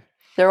 Okay.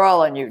 They're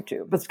all on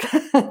YouTube.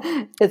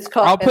 It's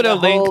called. I'll put a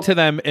link to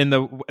them in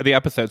the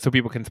episode so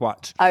people can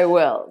watch. I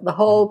will. The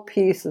whole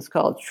piece is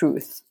called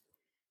Truth.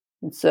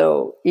 And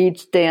so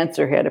each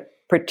dancer had a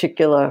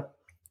particular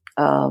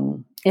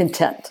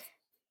intent.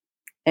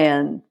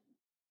 And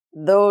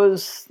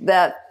those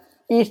that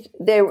each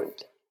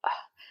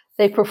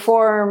they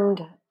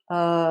performed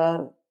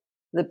the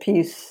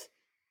piece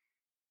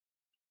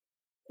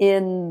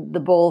in the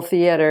Bowl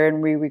Theater,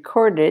 and we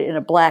recorded it in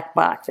a black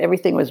box.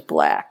 Everything was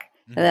black.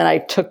 Mm-hmm. And then I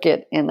took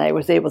it and I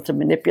was able to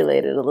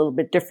manipulate it a little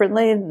bit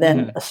differently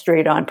than a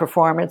straight-on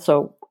performance.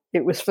 So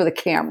it was for the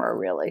camera,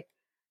 really.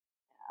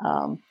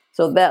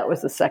 So that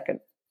was the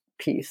second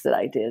piece that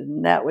I did.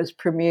 And that was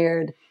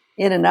premiered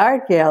in an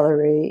art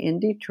gallery in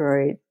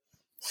Detroit.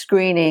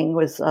 Screening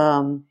was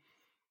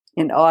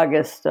in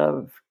August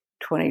of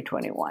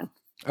 2021.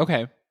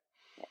 Okay.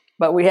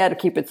 But we had to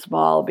keep it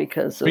small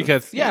because there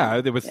was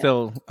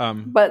still.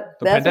 But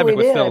that's what we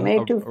did. I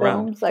made 2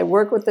 films. I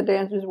worked with the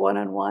dancers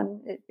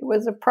one-on-one. It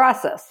was a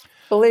process,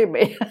 believe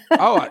me.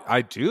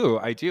 I do.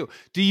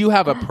 Do you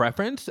have a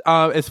preference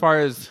as far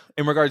as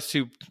in regards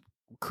to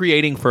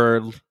creating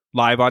for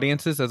live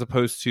audiences as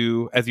opposed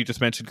to, as you just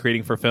mentioned,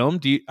 creating for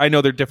film? I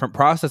know they're different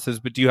processes,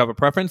 but do you have a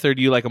preference, or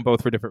do you like them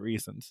both for different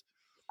reasons?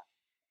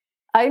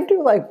 I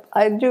do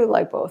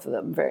like both of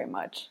them very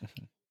much.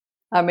 Mm-hmm.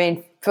 I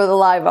mean, for the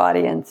live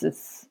audience,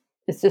 it's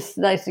just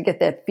nice to get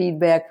that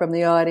feedback from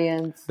the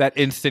audience. That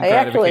instant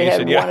gratification. I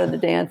actually had one of the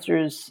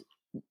dancers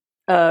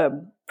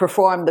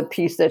perform the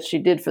piece that she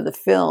did for the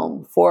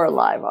film for a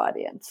live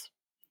audience.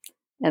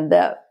 And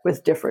that was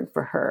different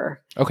for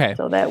her. Okay.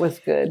 So that was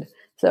good.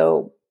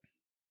 So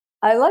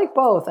I like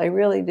both. I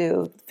really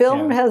do.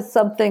 Film has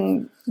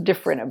something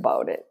different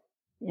about it.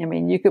 I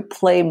mean, you could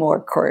play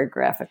more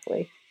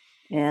choreographically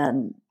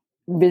and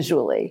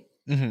visually.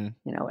 Mm-hmm.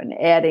 And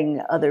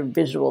adding other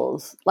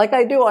visuals like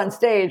I do on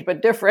stage,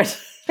 but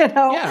different.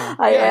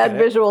 I add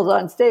visuals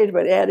on stage,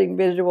 but adding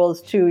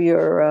visuals to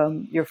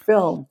your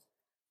film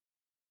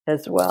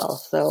as well.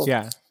 So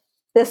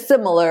they're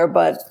similar,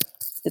 but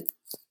the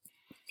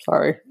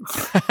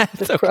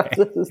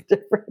process is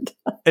different.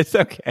 It's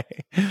okay.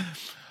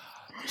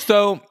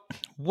 So,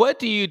 what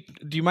do you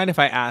mind if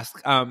I ask?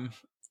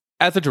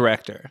 As a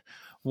director,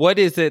 what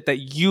is it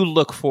that you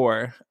look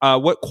for?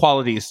 What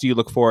qualities do you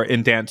look for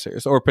in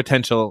dancers or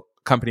potential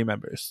company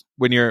members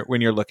when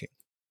you're looking?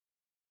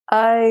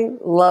 I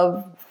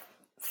love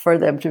for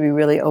them to be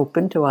really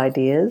open to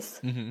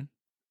ideas.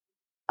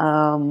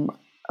 Mm-hmm.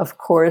 Of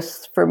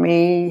course, for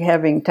me,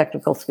 having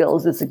technical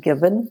skills is a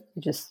given.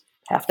 You just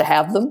have to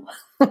have them.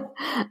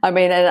 I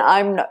mean, and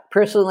I'm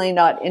personally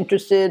not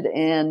interested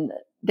in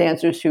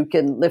dancers who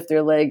can lift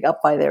their leg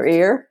up by their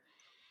ear.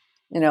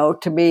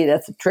 To me,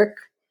 that's a trick.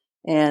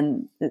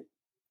 And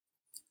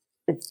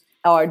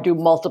or do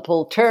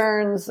multiple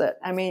turns.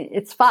 I mean,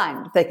 it's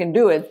fine. If they can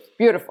do it, it's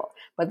beautiful.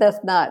 But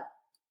that's not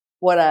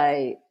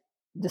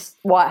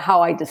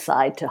how I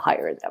decide to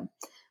hire them.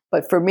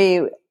 But for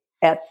me,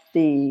 at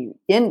the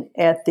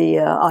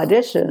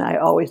audition, I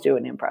always do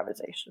an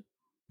improvisation.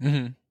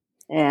 Mm-hmm.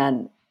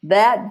 And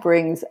that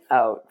brings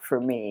out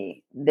for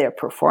me their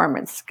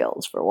performance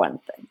skills, for one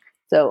thing.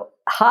 So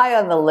high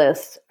on the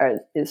list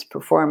is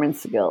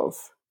performance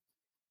skills.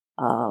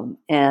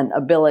 And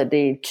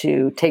ability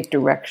to take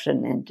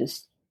direction and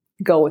just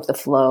go with the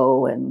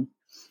flow and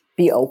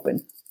be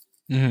open.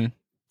 Mm-hmm.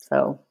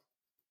 So,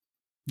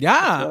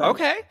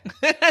 okay.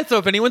 So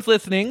if anyone's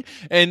listening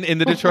in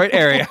the Detroit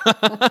area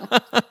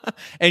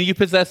and you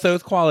possess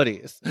those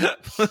qualities,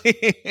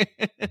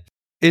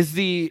 is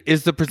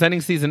the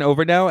presenting season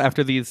over now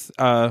after these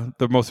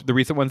the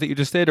recent ones that you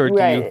just did, or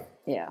do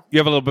you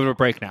have a little bit of a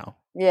break now?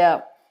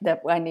 Yeah,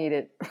 I need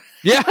it.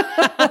 Yeah.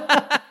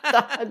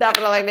 I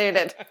definitely need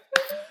it.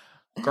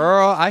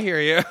 Girl, I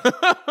hear you.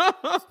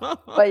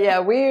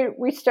 But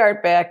we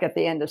start back at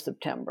the end of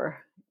September,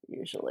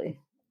 usually.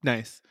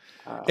 Nice.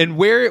 And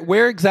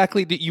where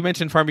exactly did you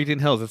mention Farmington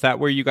Hills? Is that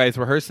where you guys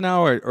rehearse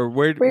now, or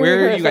where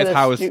are you guys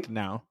housed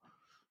now?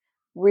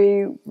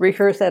 We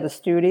rehearse at a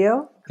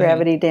studio,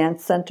 Gravity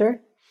Dance Center.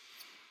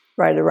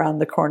 right around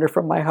the corner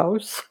from my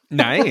house.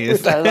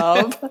 Nice. Which I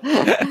love.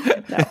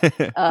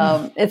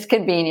 No. It's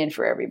convenient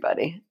for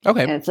everybody.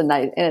 Okay. And it's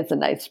a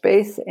nice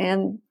space.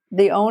 And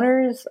the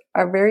owners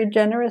are very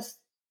generous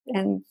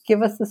and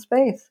give us the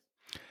space.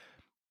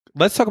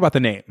 Let's talk about the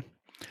name.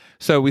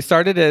 So you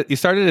started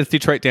as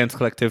Detroit Dance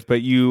Collective,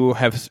 but you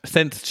have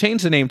since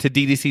changed the name to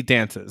DDC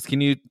Dances.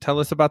 Can you tell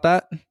us about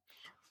that?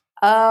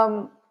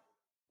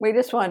 We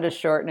just wanted to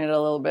shorten it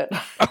a little bit.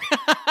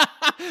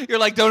 You're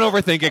like, don't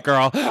overthink it,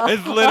 girl.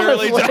 It's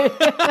literally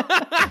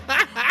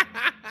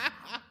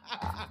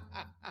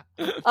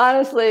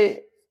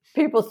honestly,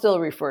 people still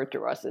refer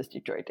to us as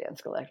Detroit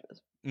Dance Collective.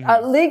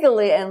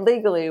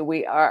 Legally,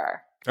 we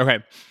are. Okay.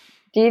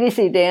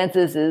 DDC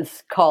Dances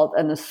is called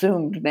an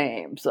assumed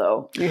name,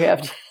 so you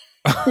have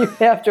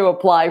to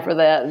apply for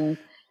that, and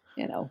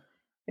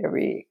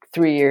every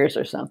 3 years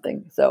or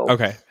something. So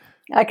okay,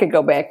 I could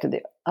go back to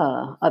the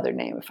other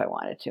name if I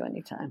wanted to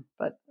anytime.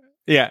 But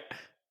yeah,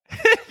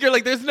 you're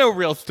like, there's no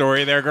real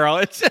story there, girl.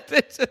 It's just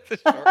a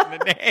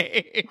shortened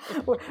name.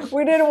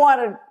 We didn't want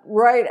to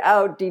write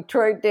out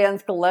Detroit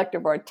Dance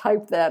Collective or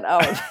type that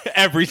out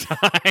every time.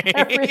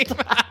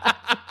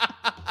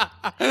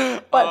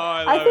 But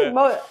I think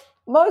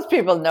most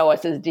people know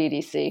us as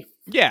DDC.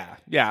 Yeah.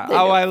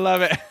 I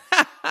love it.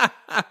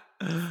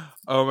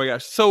 Oh my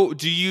gosh. So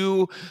do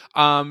you,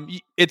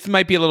 it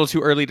might be a little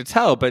too early to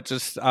tell, but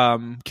just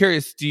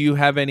curious, do you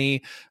have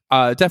any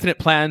definite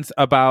plans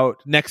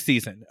about next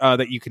season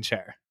that you can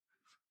share?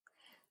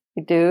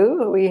 We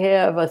do. We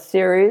have a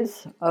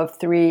series of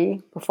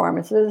 3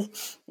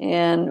 performances,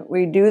 and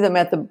we do them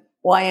at the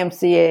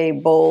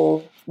YMCA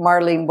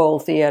Marlene Bowl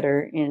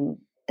Theater in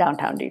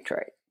downtown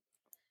Detroit.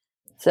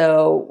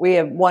 So we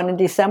have one in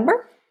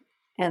December,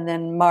 and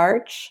then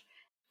March.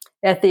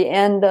 At the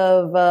end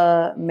of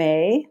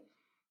May,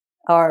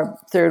 our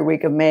 3rd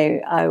week of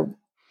May,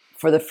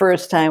 for the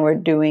first time,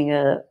 we're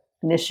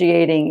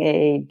initiating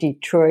a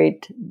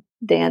Detroit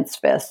Dance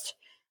Fest,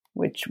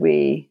 which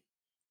we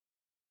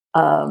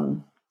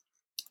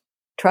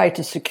try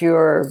to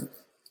secure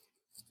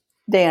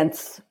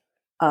dance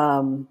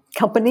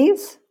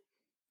companies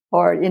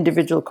or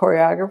individual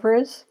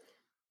choreographers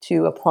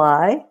to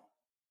apply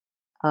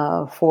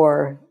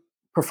for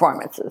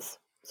performances.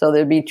 So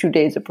there'd be 2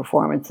 days of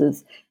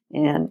performances,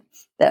 and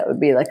that would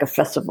be like a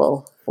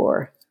festival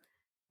for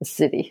the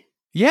city.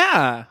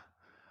 Yeah.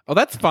 Oh,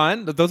 that's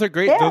fun. Those are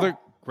great. Yeah. Those are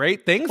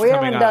great things. We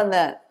haven't done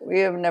that. We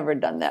have never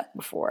done that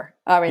before.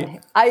 I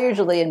mean, I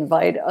usually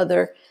invite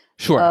other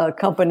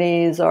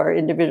companies or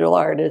individual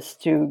artists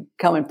to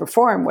come and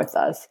perform with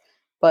us,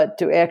 but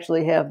to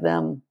actually have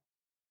them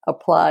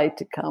apply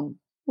to come,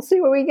 we'll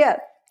see what we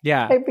get.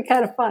 Yeah. It'd be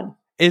kind of fun.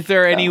 Is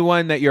there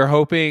anyone that you're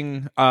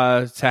hoping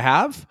to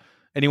have?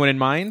 Anyone in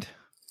mind?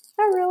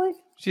 Not really.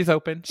 She's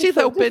open. She's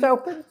open.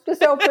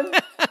 Just open.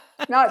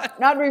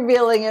 Not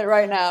revealing it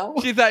right now.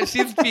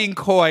 She's being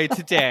coy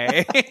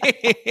today.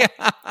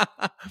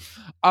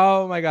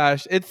 Oh my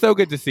gosh. It's so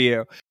good to see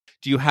you.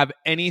 Do you have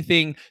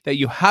anything that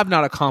you have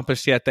not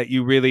accomplished yet that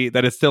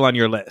is still on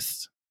your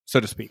list, so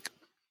to speak?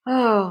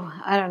 Oh,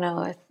 I don't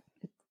know.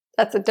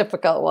 That's a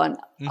difficult one.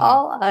 Mm-hmm.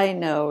 All I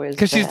know is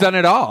because she's done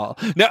it all.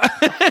 No.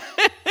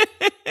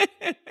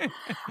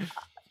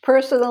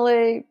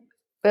 Personally,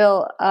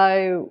 Bill,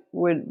 I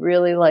would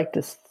really like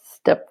to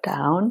step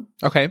down.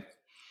 Okay.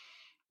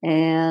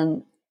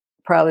 And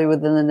probably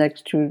within the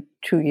next two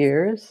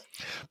years.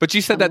 But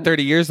you said that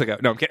 30 years ago.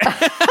 No, I'm kidding.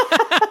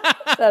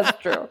 That's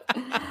true.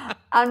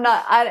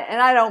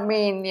 I don't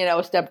mean,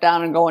 step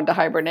down and go into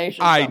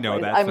hibernation. I know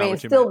that. I mean,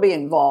 still be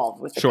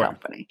involved with the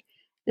company.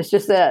 It's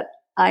just that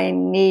I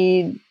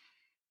need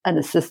an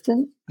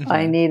assistant. Mm-hmm.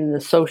 I need an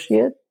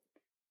associate.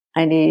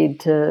 I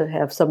need to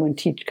have someone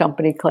teach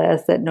company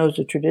class that knows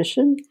the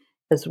tradition,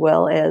 as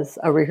well as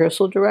a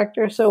rehearsal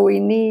director. So we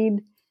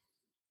need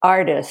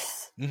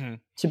artists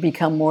to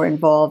become more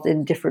involved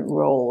in different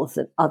roles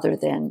other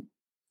than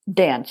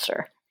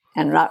dancer.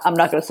 And I'm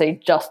not going to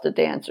say just a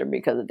dancer,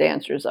 because a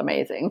dancer is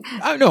amazing.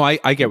 Oh, no,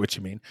 I get what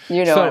you mean.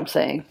 You know what I'm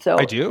saying? So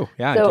I do.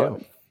 Yeah, I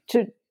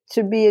do.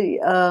 To be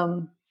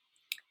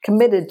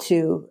committed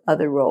to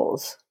other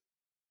roles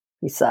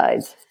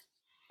besides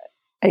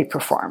a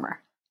performer.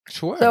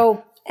 Sure.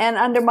 So, and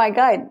under my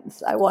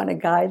guidance, I want to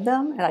guide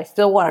them, and I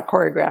still want to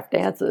choreograph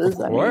dances.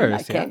 Of course,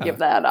 I can't give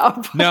that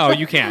up. No,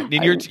 you can't.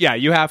 And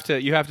you have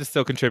to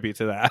still contribute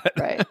to that.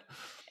 Right.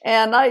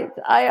 And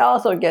I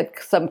also get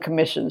some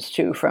commissions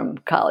too from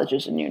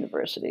colleges and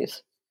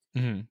universities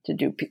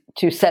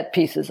to set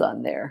pieces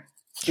on their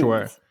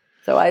students. Sure.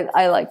 So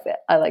I like that.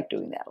 I like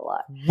doing that a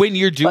lot. When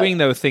you're doing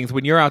those things,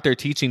 when you're out there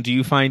teaching, do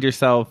you find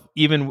yourself,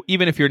 even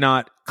if you're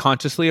not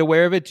consciously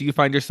aware of it, do you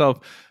find yourself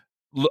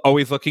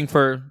always looking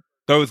for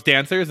those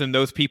dancers and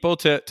those people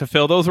to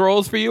fill those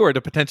roles for you, or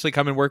to potentially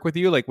come and work with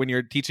you, like when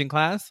you're teaching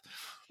class?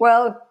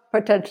 Well,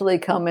 potentially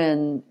come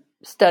and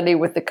study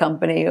with the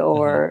company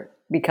or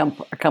become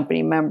a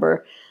company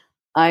member.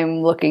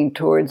 I'm looking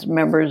towards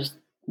members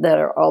that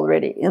are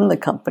already in the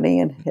company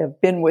and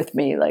have been with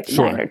me like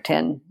 9 or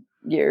 10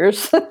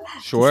 years.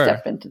 Sure. To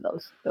step into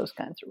those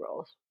kinds of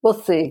roles. We'll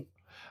see.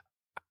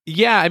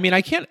 Yeah, I mean,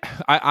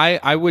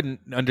 I wouldn't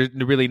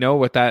really know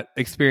what that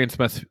experience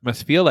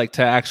must feel like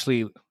to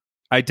actually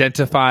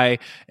identify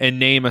and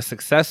name a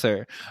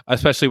successor,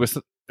 especially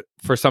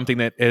for something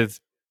that has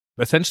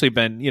essentially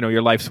been,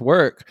 your life's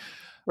work.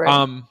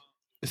 Right.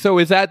 So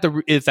is that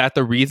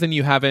the reason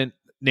you haven't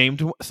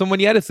named someone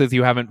yet? It says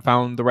you haven't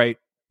found the right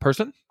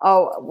person?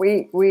 Oh,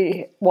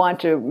 we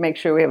want to make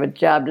sure we have a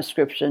job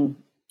description.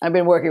 I've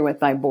been working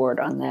with my board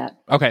on that.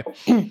 Okay.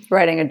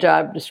 Writing a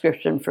job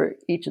description for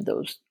each of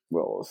those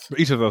roles. For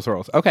each of those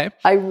roles. Okay.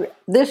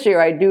 This year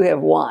I do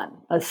have one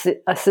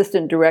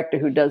assistant director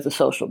who does the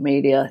social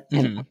media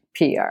and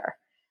PR.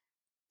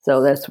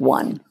 So that's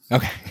one.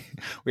 Okay.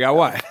 We got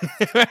one.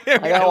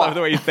 I love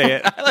the way you say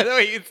it. I love the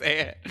way you say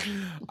it.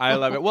 I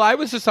love it. Well, I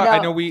was just talking. I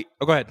know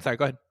go ahead. Sorry,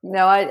 go ahead.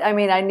 No, I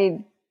mean, I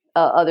need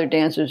other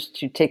dancers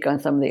to take on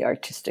some of the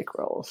artistic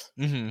roles.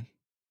 Mm-hmm.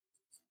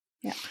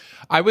 Yeah.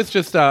 I was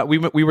just we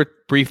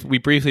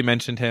briefly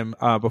mentioned him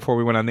before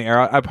we went on the air.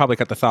 I probably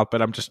cut this off,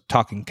 but I'm just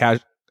talking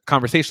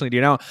conversationally. Do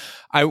you know?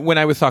 When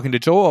I was talking to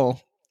Joel,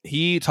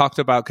 he talked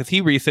about, because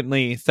he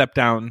recently stepped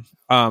down,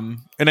 and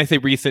I say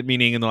recent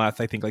meaning in the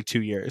last, I think, like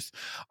 2 years,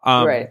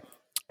 right?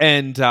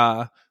 And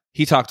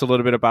he talked a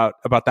little bit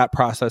about that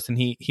process, and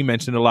he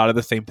mentioned a lot of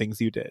the same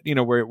things you did.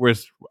 Where it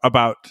was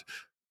about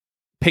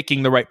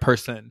picking the right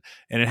person,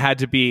 and it had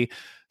to be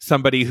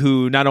somebody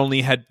who not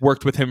only had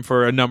worked with him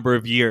for a number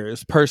of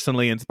years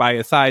personally and by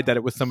his side, that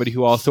it was somebody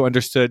who also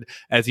understood,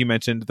 as you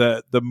mentioned,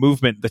 the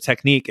movement, the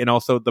technique, and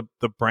also the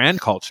brand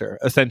culture,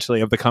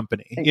 essentially, of the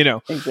company.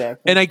 Exactly.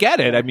 And I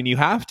get it. I mean, you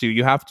have to.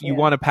 You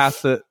want to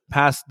pass the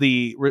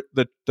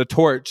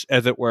torch,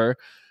 as it were,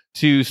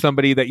 to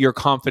somebody that you're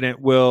confident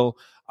will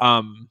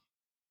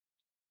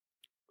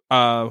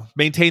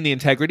maintain the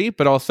integrity,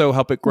 but also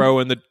help it grow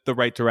in the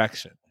right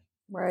direction.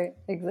 Right,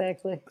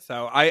 exactly.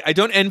 So I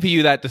don't envy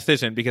you that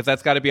decision, because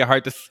that's got to be a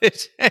hard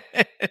decision.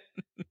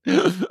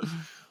 But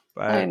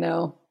I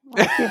know.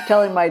 I keep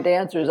telling my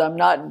dancers I'm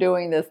not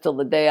doing this till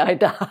the day I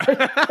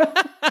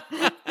die.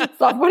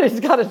 Somebody's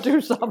got to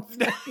do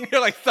something. You're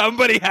like,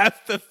 somebody has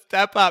to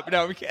step up.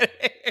 No, I'm kidding.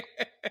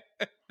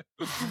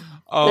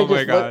 Oh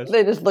my gosh.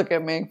 They just look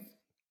at me.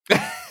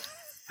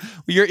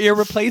 You're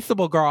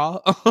irreplaceable,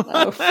 girl.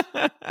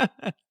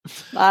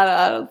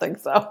 I don't think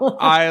so.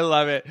 I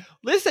love it.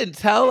 Listen,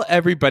 tell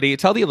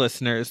the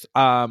listeners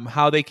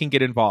how they can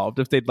get involved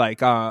if they'd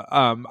like.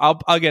 I'll,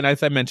 again,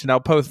 as I mentioned,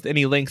 I'll post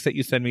any links that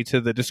you send me to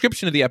the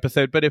description of the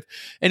episode. But if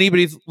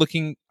anybody's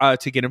looking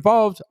to get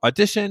involved,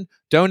 audition,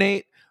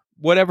 donate,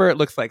 whatever it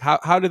looks like,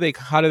 how do they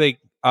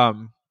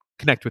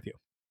connect with you?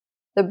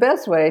 The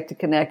best way to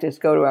connect is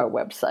go to our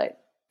website.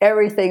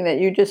 Everything that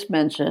you just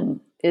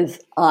mentioned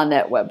is on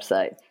that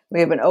website. We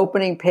have an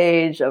opening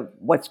page of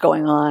what's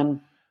going on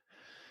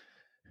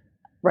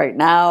right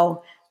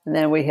now. And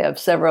then we have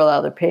several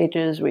other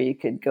pages where you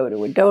could go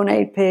to a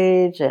donate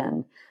page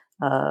and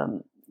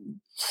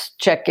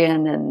check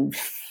in and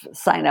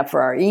sign up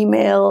for our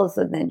emails.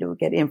 And then you'll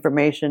get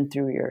information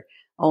through your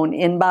own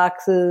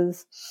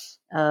inboxes.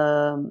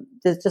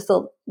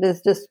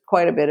 There's just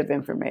quite a bit of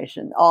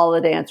information. All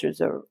the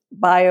dancers'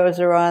 bios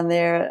are on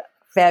there.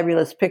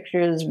 Fabulous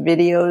pictures,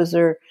 videos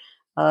are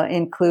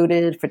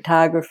included,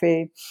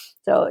 photography.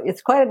 So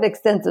it's quite an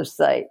extensive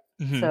site.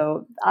 Mm-hmm.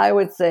 So I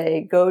would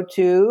say go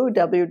to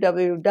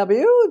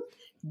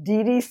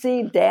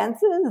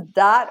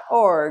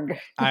www.ddcdances.org.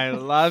 I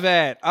love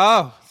it.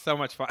 Oh, so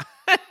much fun.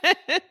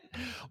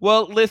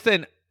 Well,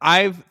 listen,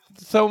 I've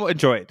so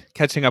enjoyed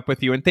catching up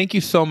with you, and thank you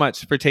so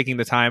much for taking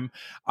the time.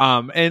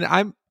 And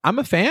I'm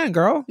a fan,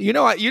 girl.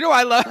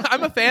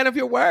 I'm a fan of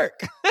your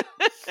work.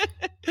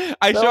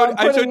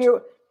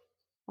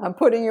 I'm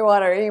putting you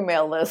on our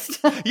email list.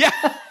 Yeah,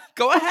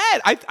 go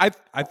ahead. I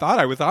thought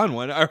I was on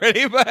one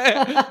already, but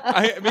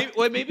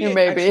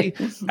maybe.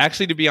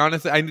 Actually, to be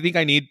honest, I think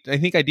I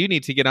do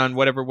need to get on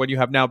whatever one you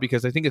have now,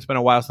 because I think it's been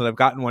a while since I've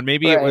gotten one.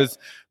 Maybe It was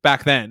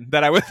back then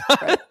that I was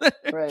on.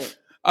 Right.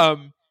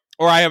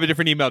 Or I have a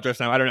different email address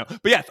now. I don't know,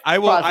 but yes, I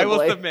will. Possibly. I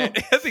will submit.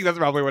 I think that's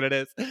probably what it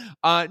is.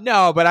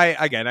 No, but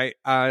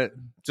I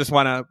just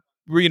want to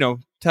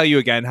tell you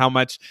again how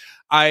much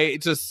I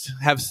just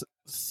have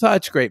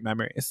such great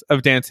memories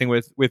of dancing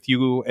with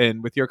you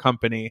and with your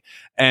company,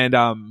 and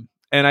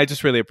I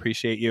just really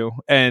appreciate you,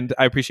 and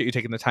I appreciate you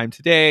taking the time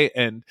today,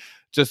 and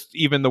just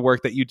even the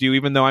work that you do,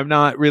 even though I'm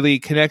not really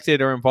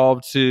connected or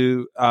involved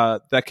to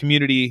that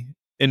community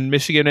in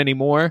Michigan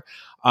anymore.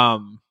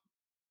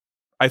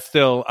 I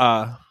still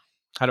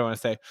how do I want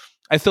to say?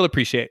 I still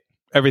appreciate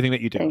everything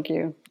that you do. Thank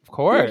you. Of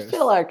course. You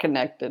still are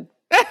connected.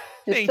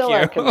 You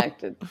are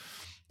connected.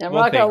 I'm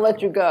not going to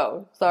let you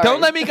go. Sorry.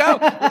 Don't let me go.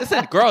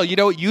 Listen, girl,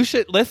 you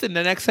should listen.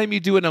 The next time you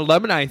do an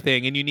alumni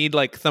thing and you need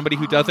like somebody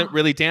who doesn't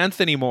really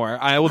dance anymore,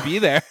 I will be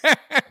there.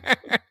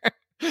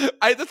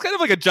 That's kind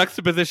of like a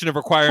juxtaposition of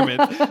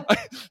requirements.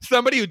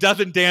 Somebody who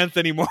doesn't dance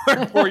anymore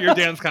for your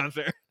dance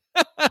concert.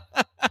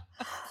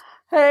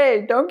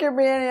 Hey, don't give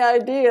me any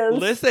ideas.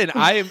 Listen,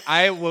 I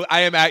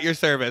am at your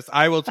service.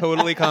 I will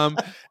totally come,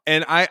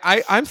 and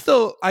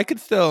I could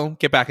still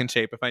get back in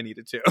shape if I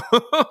needed to.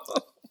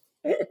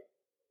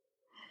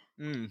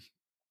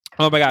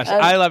 Oh my gosh,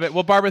 I love it.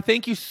 Well, Barbara,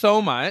 thank you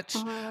so much.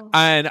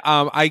 And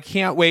I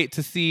can't wait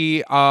to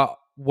see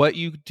what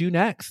you do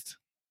next.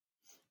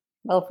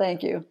 Well,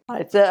 thank you. I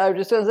was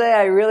just going to say,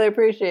 I really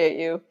appreciate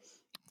you.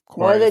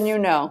 More than you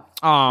know.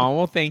 Oh,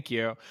 well, thank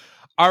you.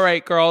 All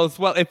right, girls.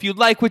 Well, if you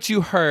like what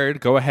you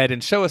heard, go ahead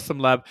and show us some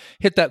love.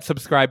 Hit that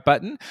subscribe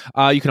button.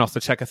 You can also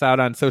check us out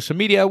on social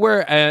media.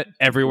 We're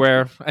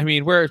everywhere. I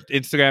mean, we're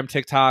Instagram,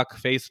 TikTok,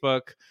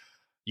 Facebook,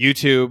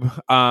 YouTube.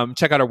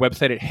 Check out our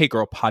website at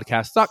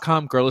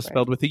heygirlpodcast.com. Girl is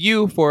spelled with a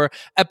U for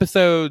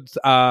episodes,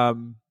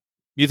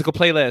 musical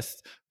playlists,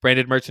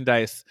 branded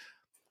merchandise,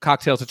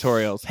 cocktail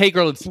tutorials, Hey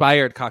Girl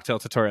inspired cocktail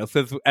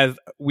tutorials. As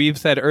we've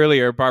said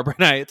earlier, Barbara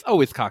and I, it's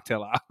always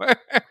cocktail hour.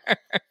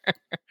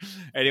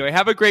 Anyway,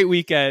 have a great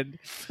weekend.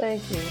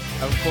 Thank you.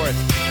 Of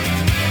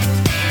course.